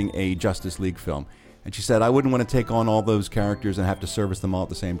directing a Justice League film? And she said, I wouldn't want to take on all those characters and have to service them all at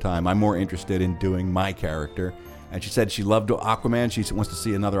the same time. I'm more interested in doing my character. And she said she loved Aquaman. She wants to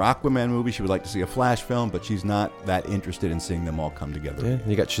see another Aquaman movie. She would like to see a Flash film, but she's not that interested in seeing them all come together. Yeah,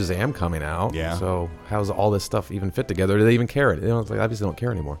 you got Shazam coming out. Yeah. So how's all this stuff even fit together? Do they even care? They don't, obviously don't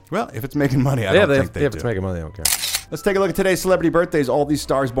care anymore. Well, if it's making money, I don't think they do. If it's making money, they don't care. Let's take a look at today's celebrity birthdays. All these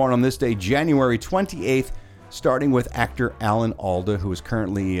stars born on this day, January 28th, starting with actor Alan Alda, who is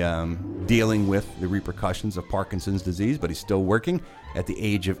currently dealing with the repercussions of Parkinson's disease, but he's still working at the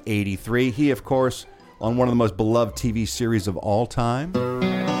age of 83. He, of course, on one of the most beloved TV series of all time.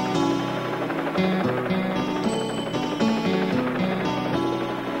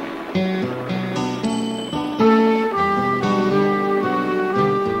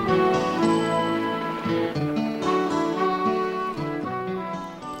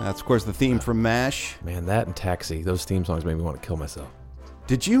 Of course, the theme from MASH. Man, that and Taxi, those theme songs made me want to kill myself.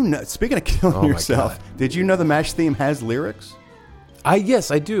 Did you know, speaking of killing yourself, did you know the MASH theme has lyrics?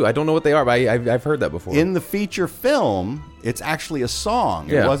 Yes, I do. I don't know what they are, but I've heard that before. In the feature film, it's actually a song.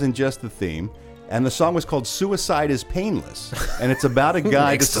 It wasn't just the theme. And the song was called Suicide is Painless. And it's about a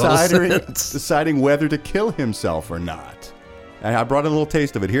guy deciding whether to kill himself or not. And I brought in a little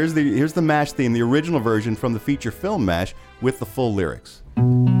taste of it. Here's the MASH theme, the original version from the feature film MASH with the full lyrics.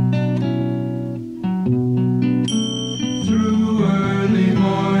 Through early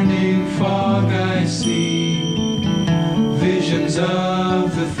morning fog I see visions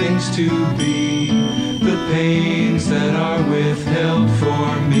of the things to be, the pains that are withheld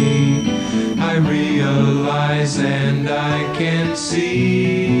for me. I realize and I can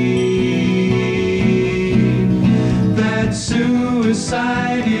see that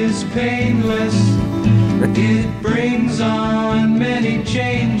suicide is painless. It brings on many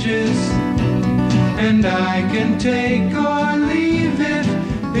changes, and I can take or leave it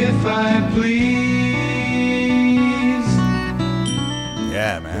if I please.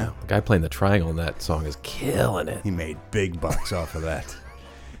 Yeah, man. The guy playing the triangle in that song is killing it. He made big bucks off of that.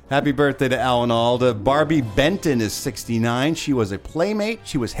 Happy birthday to Alan Alda. Barbie Benton is 69. She was a playmate.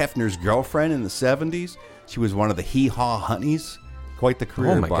 She was Hefner's girlfriend in the 70s. She was one of the Hee Haw Honeys. Quite the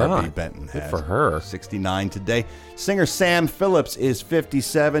career Barbie Benton had. Good for her. 69 today. Singer Sam Phillips is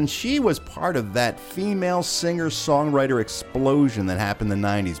 57. She was part of that female singer-songwriter explosion that happened in the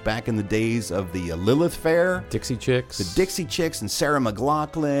 90s, back in the days of the Lilith Fair. Dixie Chicks. The Dixie Chicks and Sarah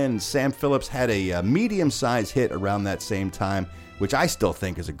McLachlan. Sam Phillips had a medium-sized hit around that same time, which I still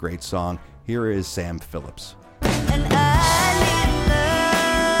think is a great song. Here is Sam Phillips.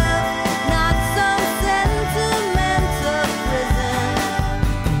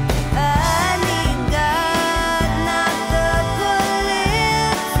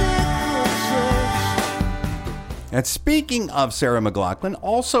 And speaking of Sarah McLachlan,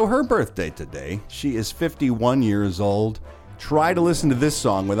 also her birthday today. She is 51 years old. Try to listen to this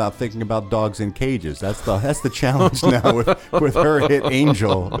song without thinking about dogs in cages. That's the challenge now with her hit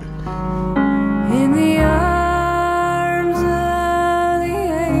Angel. In the arms of the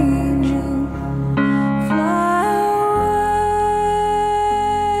angel, fly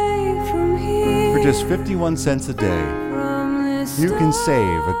away from here. For just 51 cents a day, you can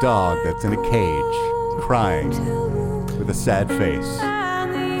save a dog that's in a cage, crying with a sad face.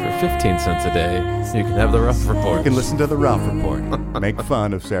 For 15 cents a day, you can have the Ralph Report. You can listen to the Ralph Report. Make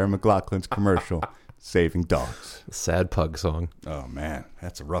fun of Sarah McLachlan's commercial, saving dogs. The sad pug song. Oh, man.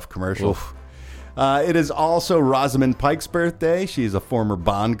 That's a rough commercial. It is also Rosamund Pike's birthday. She's a former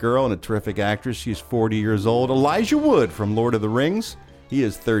Bond girl and a terrific actress. She's 40 years old. Elijah Wood from Lord of the Rings. He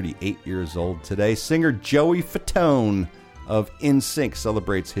is 38 years old today. Singer Joey Fatone of NSYNC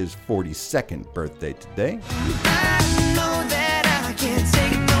celebrates his 42nd birthday today.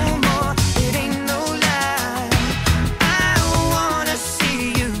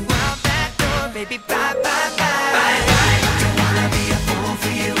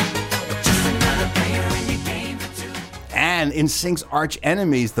 And NSYNC's arch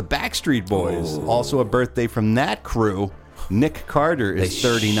enemies, the Backstreet Boys. Also a birthday from that crew. Nick Carter is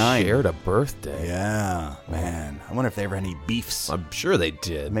 39. They shared a birthday. Yeah, man. I wonder if they ever had any beefs. I'm sure they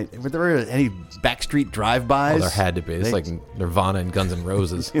did. Were there any Backstreet drive-bys? Oh, there had to be. It's like Nirvana and Guns N'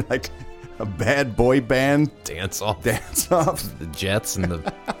 Roses. Like a bad boy band. Dance-off. Dance-off. The Jets and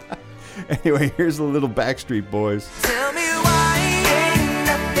the... Anyway, here's the little Backstreet Boys. Tell me why ain't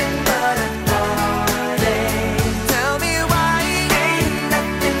nothing but a party. Tell me why ain't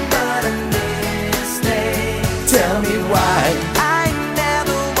nothing but a mistake. Tell me why I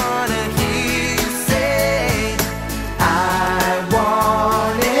never wanna hear you say I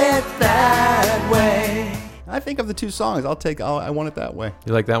want it that way. I think of the two songs. I Want It That Way.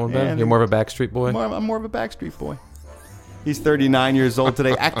 You like that one better? Yeah, You're more of a Backstreet Boy? I'm more of a Backstreet Boy. He's 39 years old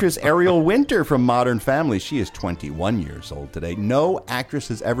today. Actress Ariel Winter from Modern Family. She is 21 years old today. No actress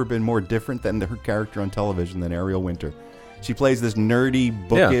has ever been more different than her character on television than Ariel Winter. She plays this nerdy,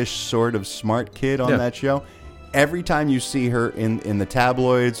 bookish, sort of smart kid on that show. Every time you see her in the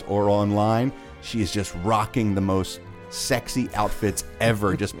tabloids or online, she is just rocking the most sexy outfits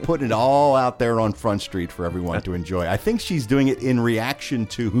ever, just putting it all out there on Front Street for everyone to enjoy. I think she's doing it in reaction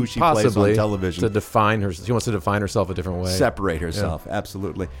to who she plays on television. To define her, she wants to define herself a different way. Separate herself,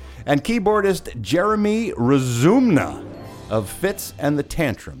 absolutely. And keyboardist Jeremy Razumna of Fitz and the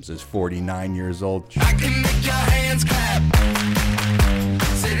Tantrums is 49 years old. I can make your hands clap.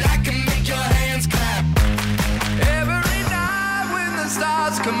 Said I can make your hands clap. Every night when the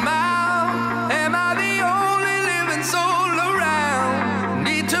stars come out, am I the only living soul around?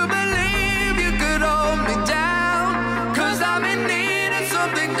 Need to be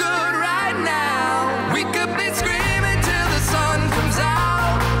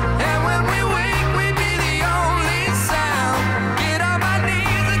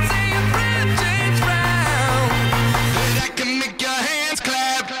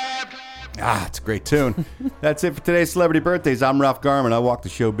a great tune. That's it for today's Celebrity Birthdays. I'm Ralph Garman. I walk the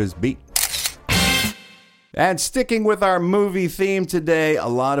showbiz beat. And sticking with our movie theme today, a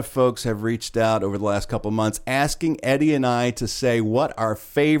lot of folks have reached out over the last couple months asking Eddie and I to say what our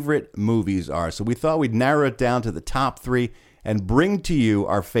favorite movies are. So we thought we'd narrow it down to the top 3 and bring to you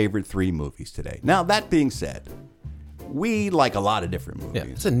our favorite 3 movies today. Now, that being said, we like a lot of different movies.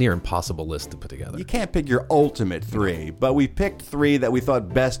 Yeah, it's a near impossible list to put together. You can't pick your ultimate 3, but we picked 3 that we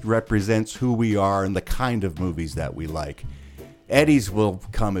thought best represents who we are and the kind of movies that we like. Eddie's will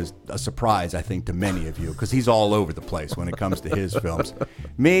come as a surprise, I think, to many of you, because he's all over the place when it comes to his films.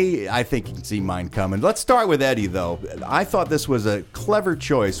 Me, I think you can see mine coming. Let's start with Eddie, though. I thought this was a clever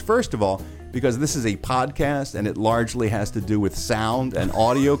choice, first of all, because this is a podcast, and it largely has to do with sound and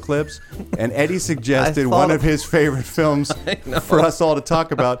audio clips. And Eddie suggested one of his favorite films for us all to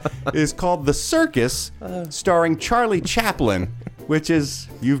talk about is called The Circus, starring Charlie Chaplin, which is,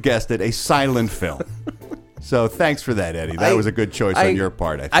 you've guessed it, a silent film. So thanks for that, Eddie. That was a good choice on your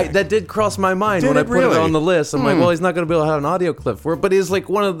part, I think. That did cross my mind when I put it on the list. I'm like, well, he's not going to be able to have an audio clip for it, but it's like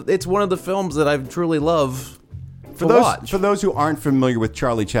one of the films that I truly love to watch. For those who aren't familiar with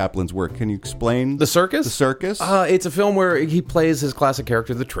Charlie Chaplin's work, can you explain The Circus? The Circus? It's a film where he plays his classic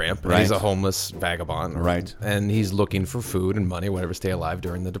character, the tramp. Right. He's a homeless vagabond. Right. And he's looking for food and money, whatever, to stay alive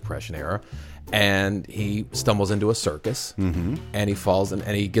during the Depression era. And he stumbles into a circus, and he falls, and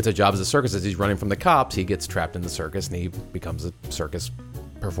he gets a job as a circus. As he's running from the cops, he gets trapped in the circus, and he becomes a circus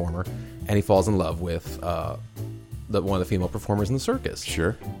performer. And he falls in love with one of the female performers in the circus.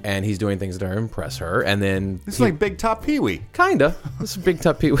 Sure. And he's doing things to impress her, and then This is like Big Top Pee-wee. Kinda. This is Big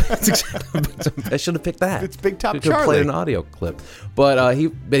Top Pee-wee. I should have picked that. It's Big Top Could have Charlie. played an audio clip, but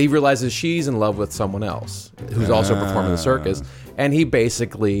he realizes she's in love with someone else who's also performing the circus, and he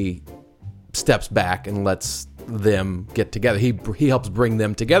basically steps back and lets them get together. He helps bring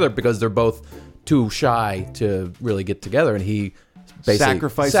them together because they're both too shy to really get together, and he basically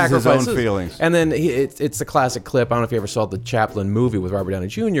sacrifices his own feelings. And then it's the classic clip. I don't know if you ever saw the Chaplin movie with Robert Downey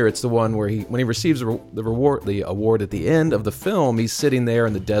Jr. It's the one where when he receives the award at the end of the film, he's sitting there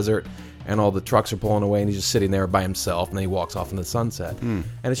in the desert, and all the trucks are pulling away, and he's just sitting there by himself, and then he walks off into the sunset. And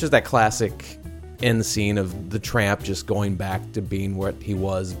it's just that classic end scene of the tramp just going back to being what he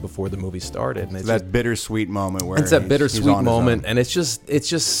was before the movie started. And it's that bittersweet moment where it's that he's bittersweet on moment, and it's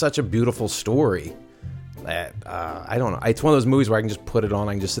just such a beautiful story. That I don't know. It's one of those movies where I can just put it on,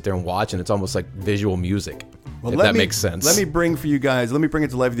 I can just sit there and watch, and it's almost like visual music. Well, if that makes sense. Let me bring it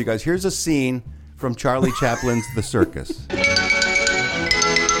to life with you guys. Here's a scene from Charlie Chaplin's The Circus.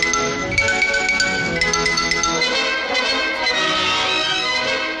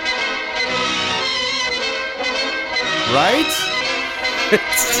 Right?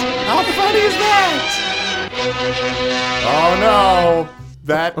 How funny is that? Oh no.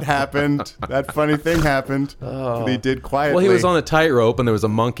 That happened. That funny thing happened. That he did quietly. Well, he was on a tightrope, and there was a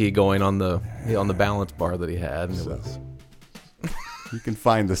monkey going on the balance bar that he had. And you can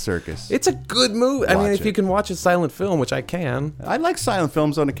find The Circus. It's a good movie. I mean, if you can watch a silent film, which I can. I like silent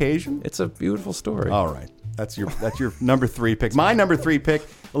films on occasion. It's a beautiful story. All right. That's your number 3 pick. My number 3 pick,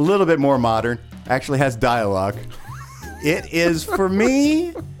 a little bit more modern, actually has dialogue. It is, for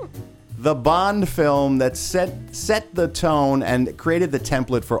me, the Bond film that set the tone and created the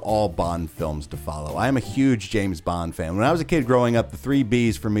template for all Bond films to follow. I am a huge James Bond fan. When I was a kid growing up, the 3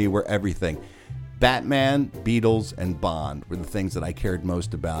 Bs for me were everything. Batman, Beatles, and Bond were the things that I cared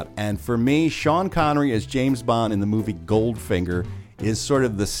most about. And for me, Sean Connery as James Bond in the movie Goldfinger is sort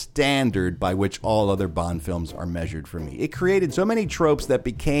of the standard by which all other Bond films are measured for me. It created so many tropes that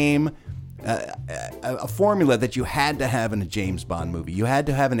became a formula that you had to have in a James Bond movie. You had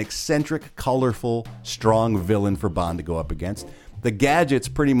to have an eccentric, colorful, strong villain for Bond to go up against. The gadgets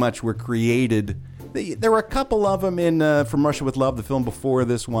pretty much were created. There were a couple of them in From Russia with Love, the film before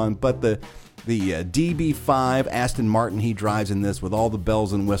this one, but the DB5 Aston Martin he drives in this with all the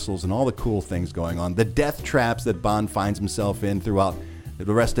bells and whistles and all the cool things going on. The death traps that Bond finds himself in throughout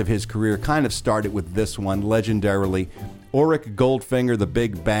the rest of his career kind of started with this one, legendarily. Auric Goldfinger, the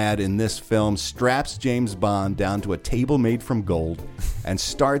big bad in this film, straps James Bond down to a table made from gold and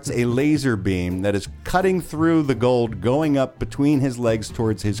starts a laser beam that is cutting through the gold, going up between his legs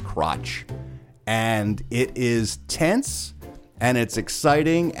towards his crotch. And it is tense, and it's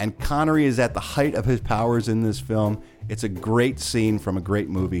exciting, and Connery is at the height of his powers in this film. It's a great scene from a great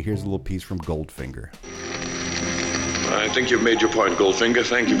movie. Here's a little piece from Goldfinger. I think you've made your point, Goldfinger.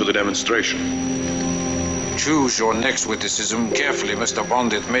 Thank you for the demonstration. Choose your next witticism carefully, Mr.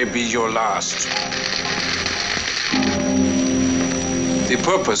 Bond. It may be your last. The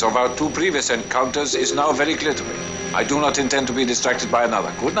purpose of our 2 previous encounters is now very clear to me. I do not intend to be distracted by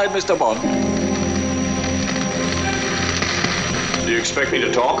another. Good night, Mr. Bond. Do you expect me to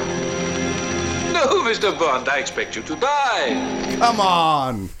talk? No, Mr. Bond, I expect you to die. Come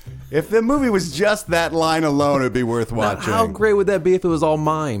on. If the movie was just that line alone, it'd be worth watching. How great would that be if it was all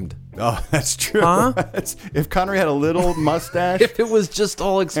mimed? Oh, that's true. Huh? If Connery had a little mustache. If it was just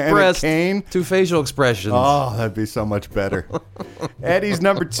all expressed through facial expressions. Oh, that'd be so much better. Eddie's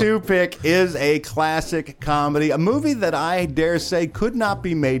number 2 pick is a classic comedy, a movie that I dare say could not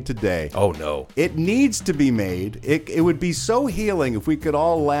be made today. Oh, no. It needs to be made. It would be so healing if we could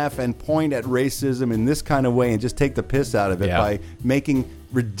all laugh and point at racism in this kind of way and just take the piss out of it by making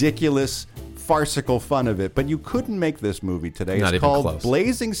ridiculous, farcical fun of it. But you couldn't make this movie today. Not it's even called close.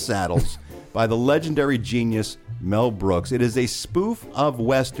 Blazing Saddles by the legendary genius Mel Brooks. It is a spoof of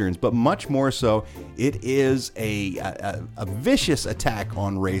Westerns, but much more so, it is a vicious attack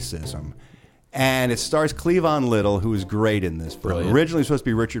on racism. And it stars Cleavon Little, who is great in this film. Brilliant. Originally supposed to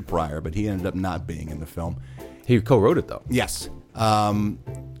be Richard Pryor, but he ended up not being in the film. He co-wrote it, though. Yes.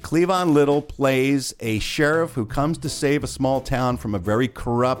 Cleavon Little plays a sheriff who comes to save a small town from a very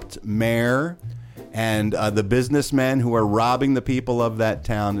corrupt mayor and the businessmen who are robbing the people of that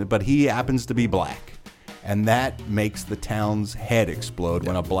town, but he happens to be black. And that makes the town's head explode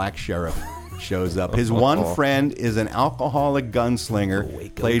when a black sheriff shows up. His one friend is an alcoholic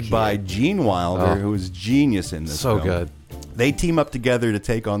gunslinger played by Gene Wilder, who is genius in this film. So good. They team up together to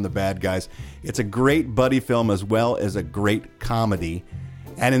take on the bad guys. It's a great buddy film as well as a great comedy.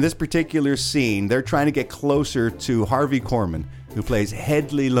 And in this particular scene, they're trying to get closer to Harvey Korman, who plays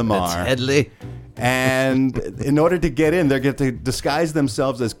Hedley Lamar. That's Hedley. And in order to get in, they get to disguise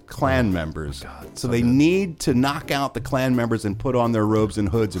themselves as Klan members. So they need to knock out the Klan members and put on their robes and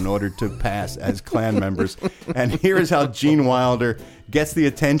hoods in order to pass as Klan members. And here's how Gene Wilder gets the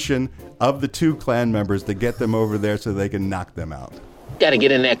attention of the 2 Klan members to get them over there so they can knock them out. Gotta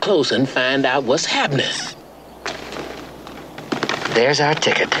get in there close and find out what's happening. There's our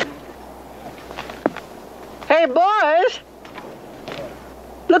ticket. Hey, boys!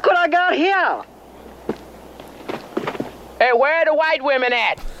 Look what I got here! Hey, where are the white women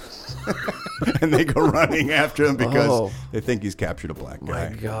at? And they go running after him because they think he's captured a black guy.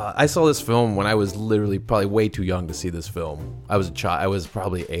 My God. I saw this film when I was literally probably way too young to see this film. I was a child. I was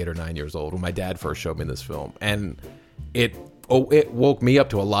probably 8 or 9 years old when my dad first showed me this film. And it woke me up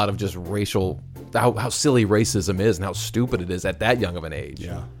to a lot of just racial, how silly racism is and how stupid it is at that young of an age.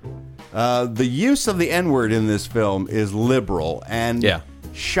 Yeah. The use of the N-word in this film is liberal and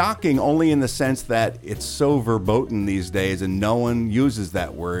shocking only in the sense that it's so verboten these days and no one uses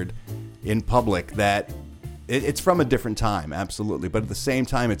that word in public that it's from a different time, absolutely. But at the same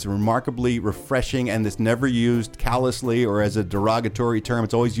time, it's remarkably refreshing and it's never used callously or as a derogatory term.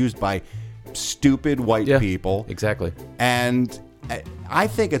 It's always used by stupid white people. Exactly. And I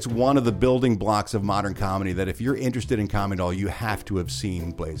think it's one of the building blocks of modern comedy that if you're interested in comedy at all, you have to have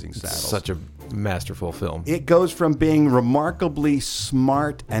seen Blazing Saddles. Such a masterful film. It goes from being remarkably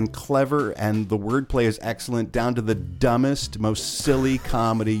smart and clever, and the wordplay is excellent, down to the dumbest, most silly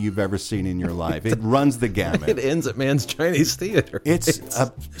comedy you've ever seen in your life. It runs the gamut. It ends at Man's Chinese Theater. It's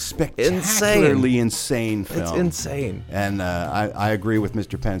a spectacularly insane film. It's insane. And I agree with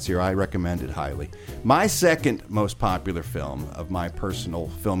Mr. Pence here. I recommend it highly. My second most popular film of my personal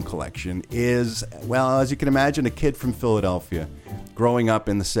film collection is, well, as you can imagine, a kid from Philadelphia growing up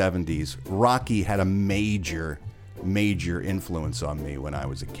in the 70s. Rocky had a major influence on me when I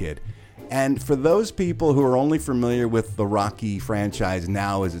was a kid. And for those people who are only familiar with the Rocky franchise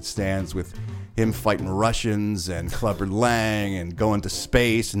now as it stands, with him fighting Russians and Clubber Lang and going to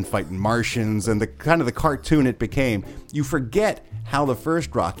space and fighting Martians and the kind of the cartoon it became, you forget how the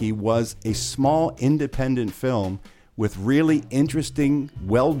first Rocky was a small independent film with really interesting,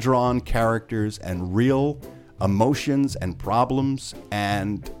 well-drawn characters and real emotions and problems.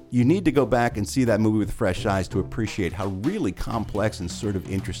 And you need to go back and see that movie with fresh eyes to appreciate how really complex and sort of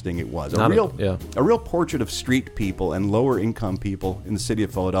interesting it was. A real portrait of street people and lower income people in the city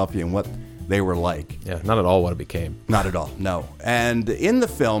of Philadelphia and what they were like. Yeah, not at all what it became. Not at all, no. And in the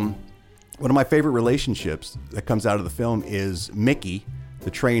film, one of my favorite relationships that comes out of the film is Mickey,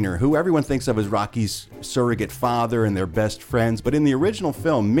 the trainer, who everyone thinks of as Rocky's surrogate father and they're best friends. But in the original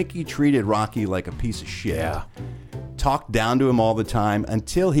film, Mickey treated Rocky like a piece of shit. Yeah. Talked down to him all the time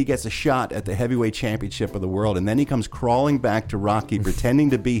until he gets a shot at the heavyweight championship of the world. And then he comes crawling back to Rocky,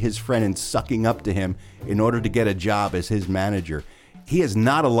 pretending to be his friend and sucking up to him in order to get a job as his manager. He is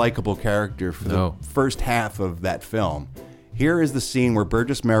not a likable character for the first half of that film. Here is the scene where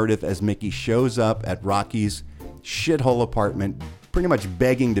Burgess Meredith as Mickey shows up at Rocky's shithole apartment, pretty much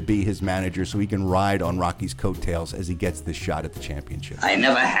begging to be his manager so he can ride on Rocky's coattails as he gets this shot at the championship. I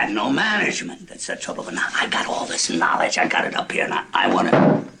never had no management. That's the trouble. But now I got all this knowledge. I got it up here, and I want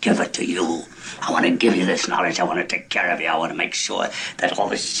to give it to you. I want to give you this knowledge. I want to take care of you. I want to make sure that all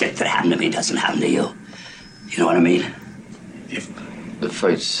this shit that happened to me doesn't happen to you. You know what I mean? If the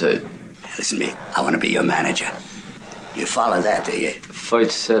fight's set. Listen to me. I want to be your manager. You follow that, do you? The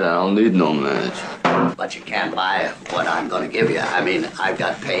fight's set. I don't need no manager. But you can't buy what I'm going to give you. I mean, I've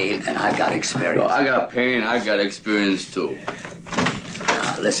got pain and I've got experience. No, I got pain. I got experience, too.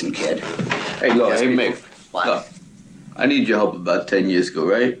 Now, listen, kid. Hey, look, Yes, hey, people. Mick. What? Look, I need your help about 10 years ago,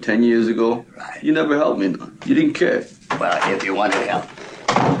 right? 10 years ago? Right. You never helped me. You didn't care. Well, if you wanted help.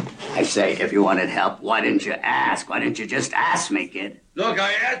 I say, if you wanted help, why didn't you ask? Why didn't you just ask me, kid? Look,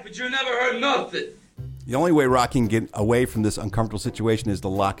 I asked, but you never heard nothing. The only way Rocky can get away from this uncomfortable situation is to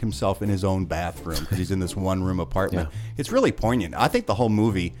lock himself in his own bathroom because he's in this one-room apartment. Yeah. It's really poignant. I think the whole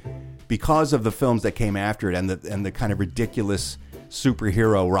movie, because of the films that came after it and the kind of ridiculous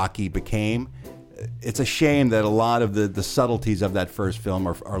superhero Rocky became, it's a shame that a lot of the subtleties of that first film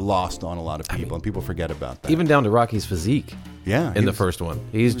are lost on a lot of people, and people forget about that. Even down to Rocky's physique. Yeah, in the first one,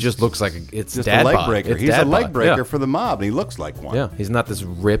 he just looks like it's just dad a leg bod. breaker. It's He's dad a leg bod. breaker Yeah. for the mob, and he looks like one. Yeah, he's not this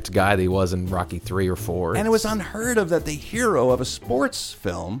ripped guy that he was in Rocky 3 or 4. And it was unheard of that the hero of a sports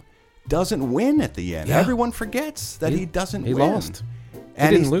film doesn't win at the end. Yeah. Everyone forgets that he doesn't he win. lost.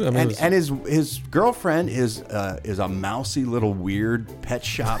 And, He didn't lose. I mean, and his girlfriend is a mousy little weird pet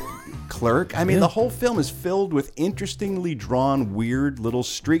shop clerk. I mean, the whole film is filled with interestingly drawn weird little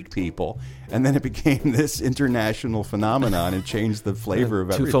street people. And then it became this international phenomenon and changed the flavor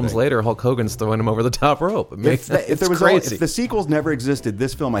of everything. 2 films later, Hulk Hogan's throwing him over the top rope. If Crazy. if the sequels never existed,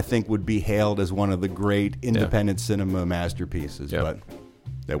 this film I think would be hailed as one of the great independent cinema masterpieces. But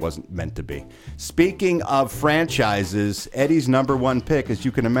that wasn't meant to be. Speaking of franchises, Eddie's number one pick, as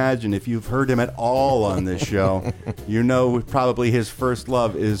you can imagine, if you've heard him at all on this show, you know probably his first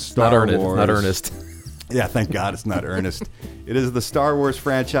love is Star Wars. Not Ernest. Yeah, thank God it's not Ernest. It is the Star Wars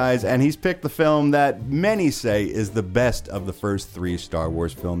franchise, and he's picked the film that many say is the best of the first 3 Star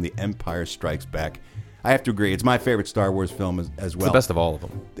Wars films, The Empire Strikes Back. I have to agree. It's my favorite Star Wars film as well. It's the best of all of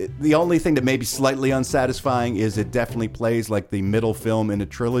them. The only thing that may be slightly unsatisfying is it definitely plays like the middle film in a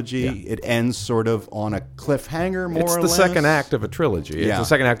trilogy. Yeah. It ends sort of on a cliffhanger, more or less. It's the second act of a trilogy. It's the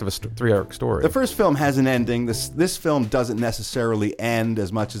second act of a 3-arc story. The first film has an ending. This film doesn't necessarily end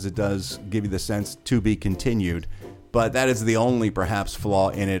as much as it does give you the sense to be continued. But that is the only, perhaps, flaw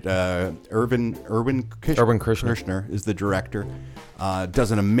in it. Irvin Kershner is the director.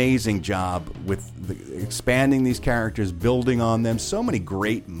 Does an amazing job with expanding these characters, building on them. So many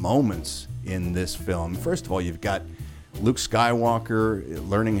great moments in this film. First of all, you've got Luke Skywalker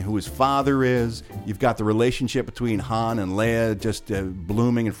learning who his father is. You've got the relationship between Han and Leia just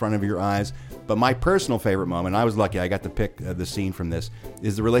blooming in front of your eyes. But my personal favorite moment, I was lucky, I got to pick the scene from this,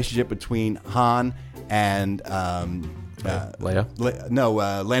 is the relationship between Han and Leia?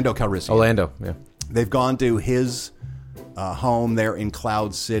 Lando Calrissian. Oh, Lando, yeah. They've gone to his home there in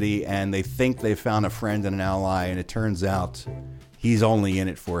Cloud City, and they think they've found a friend and an ally, and it turns out he's only in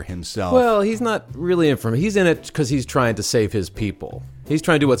it for himself. Well, he's not really in for him. He's in it because he's trying to save his people. He's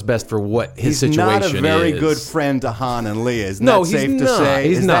trying to do what's best for what his situation is. He's not a very good friend to Han and Leia. Isn't that safe to say?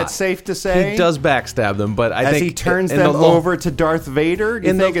 He's not. That safe to say? He does backstab them, but I think... As think... he turns them over to Darth Vader? Do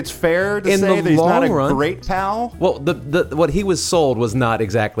you think it's fair to say that he's not a great pal? Well, what he was sold was not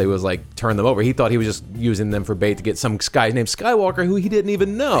exactly was like turn them over. He thought he was just using them for bait to get some guy named Skywalker who he didn't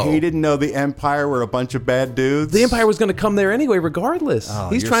even know. He didn't know the Empire were a bunch of bad dudes? The Empire was going to come there anyway, regardless. Oh,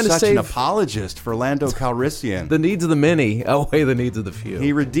 he's you're trying to such save an apologist for Lando Calrissian. The needs of the many outweigh the needs of the few.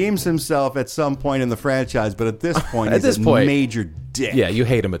 He redeems himself at some point in the franchise, but at this point, he's a major dick. Yeah, you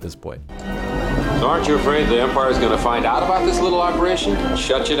hate him at this point. So aren't you afraid the Empire's going to find out about this little operation?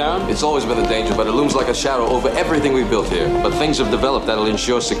 Shut you down? It's always been a danger, but it looms like a shadow over everything we built here. But things have developed that'll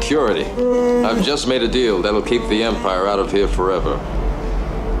ensure security. I've just made a deal that'll keep the Empire out of here forever.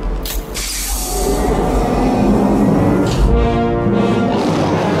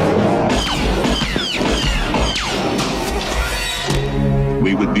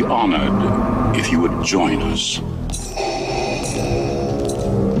 We would be honored if you would join us.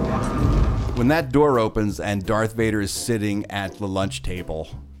 When that door opens and Darth Vader is sitting at the lunch table,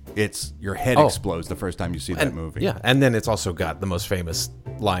 your head explodes the first time you see that movie. Yeah, and then it's also got the most famous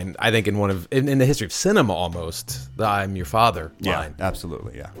line, I think, in the history of cinema almost, the "I'm your father" line. Yeah,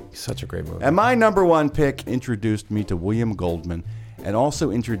 absolutely, yeah. Such a great movie. And my number one pick introduced me to William Goldman and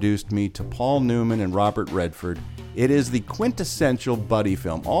also introduced me to Paul Newman and Robert Redford. It is the quintessential buddy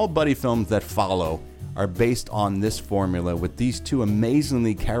film. All buddy films that follow are based on this formula with these two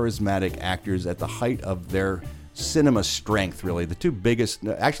amazingly charismatic actors at the height of their cinema strength, really. The two biggest,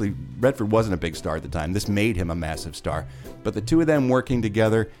 actually, Redford wasn't a big star at the time. This made him a massive star. But the two of them working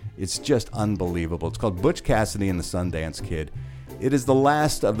together, it's just unbelievable. It's called Butch Cassidy and the Sundance Kid. It is the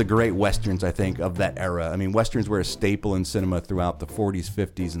last of the great Westerns, I think, of that era. I mean, Westerns were a staple in cinema throughout the 40s,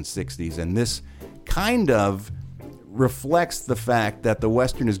 50s, and 60s. And this kind of reflects the fact that the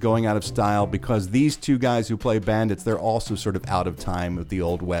Western is going out of style because these two guys who play bandits, they're also sort of out of time with the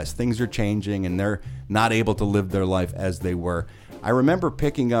Old West. Things are changing and they're not able to live their life as they were. I remember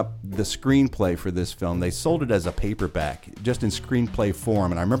picking up the screenplay for this film. They sold it as a paperback, just in screenplay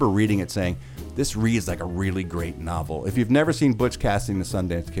form, and I remember reading it saying, this reads like a really great novel. If you've never seen Butch Cassidy and the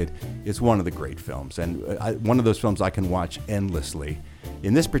Sundance Kid, it's one of the great films, and one of those films I can watch endlessly.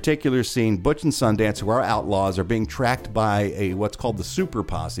 In this particular scene, Butch and Sundance, who are outlaws, are being tracked by what's called the Super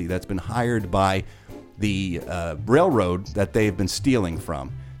Posse that's been hired by the railroad that they've been stealing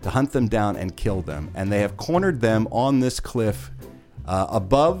from to hunt them down and kill them. And they have cornered them on this cliff.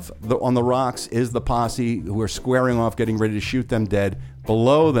 Above on the rocks is the posse who are squaring off, getting ready to shoot them dead.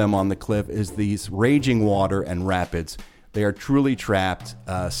 Below them on the cliff is these raging water and rapids. They are truly trapped.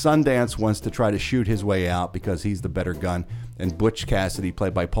 Sundance wants to try to shoot his way out because he's the better gun. And Butch Cassidy,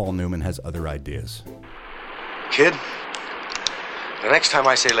 played by Paul Newman, has other ideas. Kid, the next time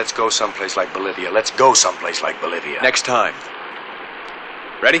I say let's go someplace like Bolivia, let's go someplace like Bolivia. Next time.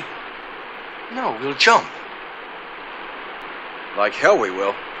 Ready? No, we'll jump. Like hell we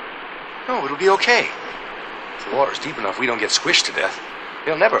will. No, it'll be okay. If the water's deep enough, we don't get squished to death.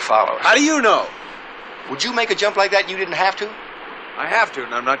 They'll never follow us. How do you know? Would you make a jump like that and you didn't have to? I have to,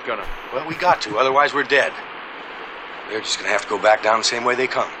 and I'm not gonna. Well, we got to, otherwise we're dead. They're just gonna have to go back down the same way they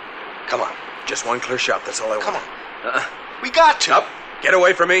come. Come on. Just one clear shot, that's all I want. Come on. We got to. Up. Get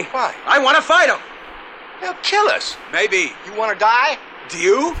away from me. Why? I want to fight them. They'll kill us. Maybe. You want to die? Do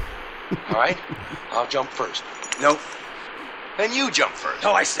you? All right. I'll jump first. No. Then you jump first.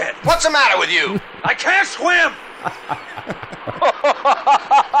 No, I said. What's the matter with you? I can't swim.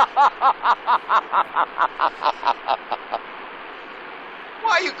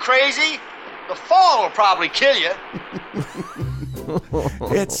 Why, are you crazy? The fall will probably kill you.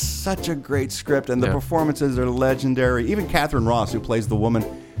 It's such a great script, and the performances are legendary. Even Catherine Ross, who plays the woman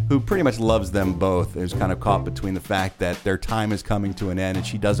who pretty much loves them both, is kind of caught between the fact that their time is coming to an end and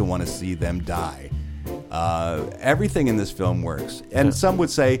she doesn't want to see them die. Everything in this film works. And some would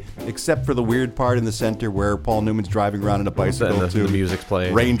say, except for the weird part in the center where Paul Newman's driving around in a bicycle the music's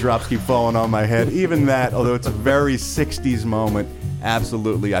playing. Raindrops keep falling on my head. Even that, although it's a very 60s moment,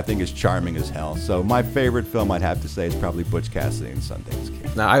 absolutely, I think is charming as hell. So my favorite film, I'd have to say, is probably Butch Cassidy and Sundance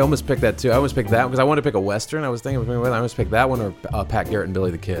Kid. Now, I almost picked that too. I almost picked that because I wanted to pick a Western. I was thinking between I almost picked that one or Pat Garrett and Billy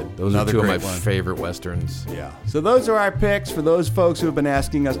the Kid. Those are two of my favorite Westerns. Yeah. So those are our picks for those folks who have been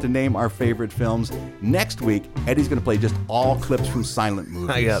asking us to name our favorite films. Next week, Eddie's going to play just all clips from silent movies.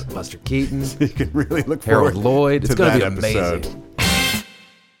 I got Buster Keaton. So you can really look Harold forward Lloyd. It's to going to that be episode. amazing.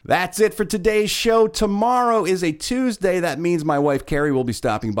 That's it for today's show. Tomorrow is a Tuesday. That means my wife, Carrie, will be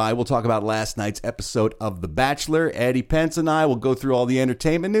stopping by. We'll talk about last night's episode of The Bachelor. Eddie Pence and I will go through all the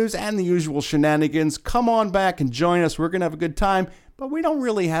entertainment news and the usual shenanigans. Come on back and join us. We're going to have a good time, but we don't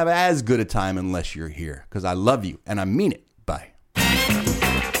really have as good a time unless you're here, because I love you, and I mean it. Bye.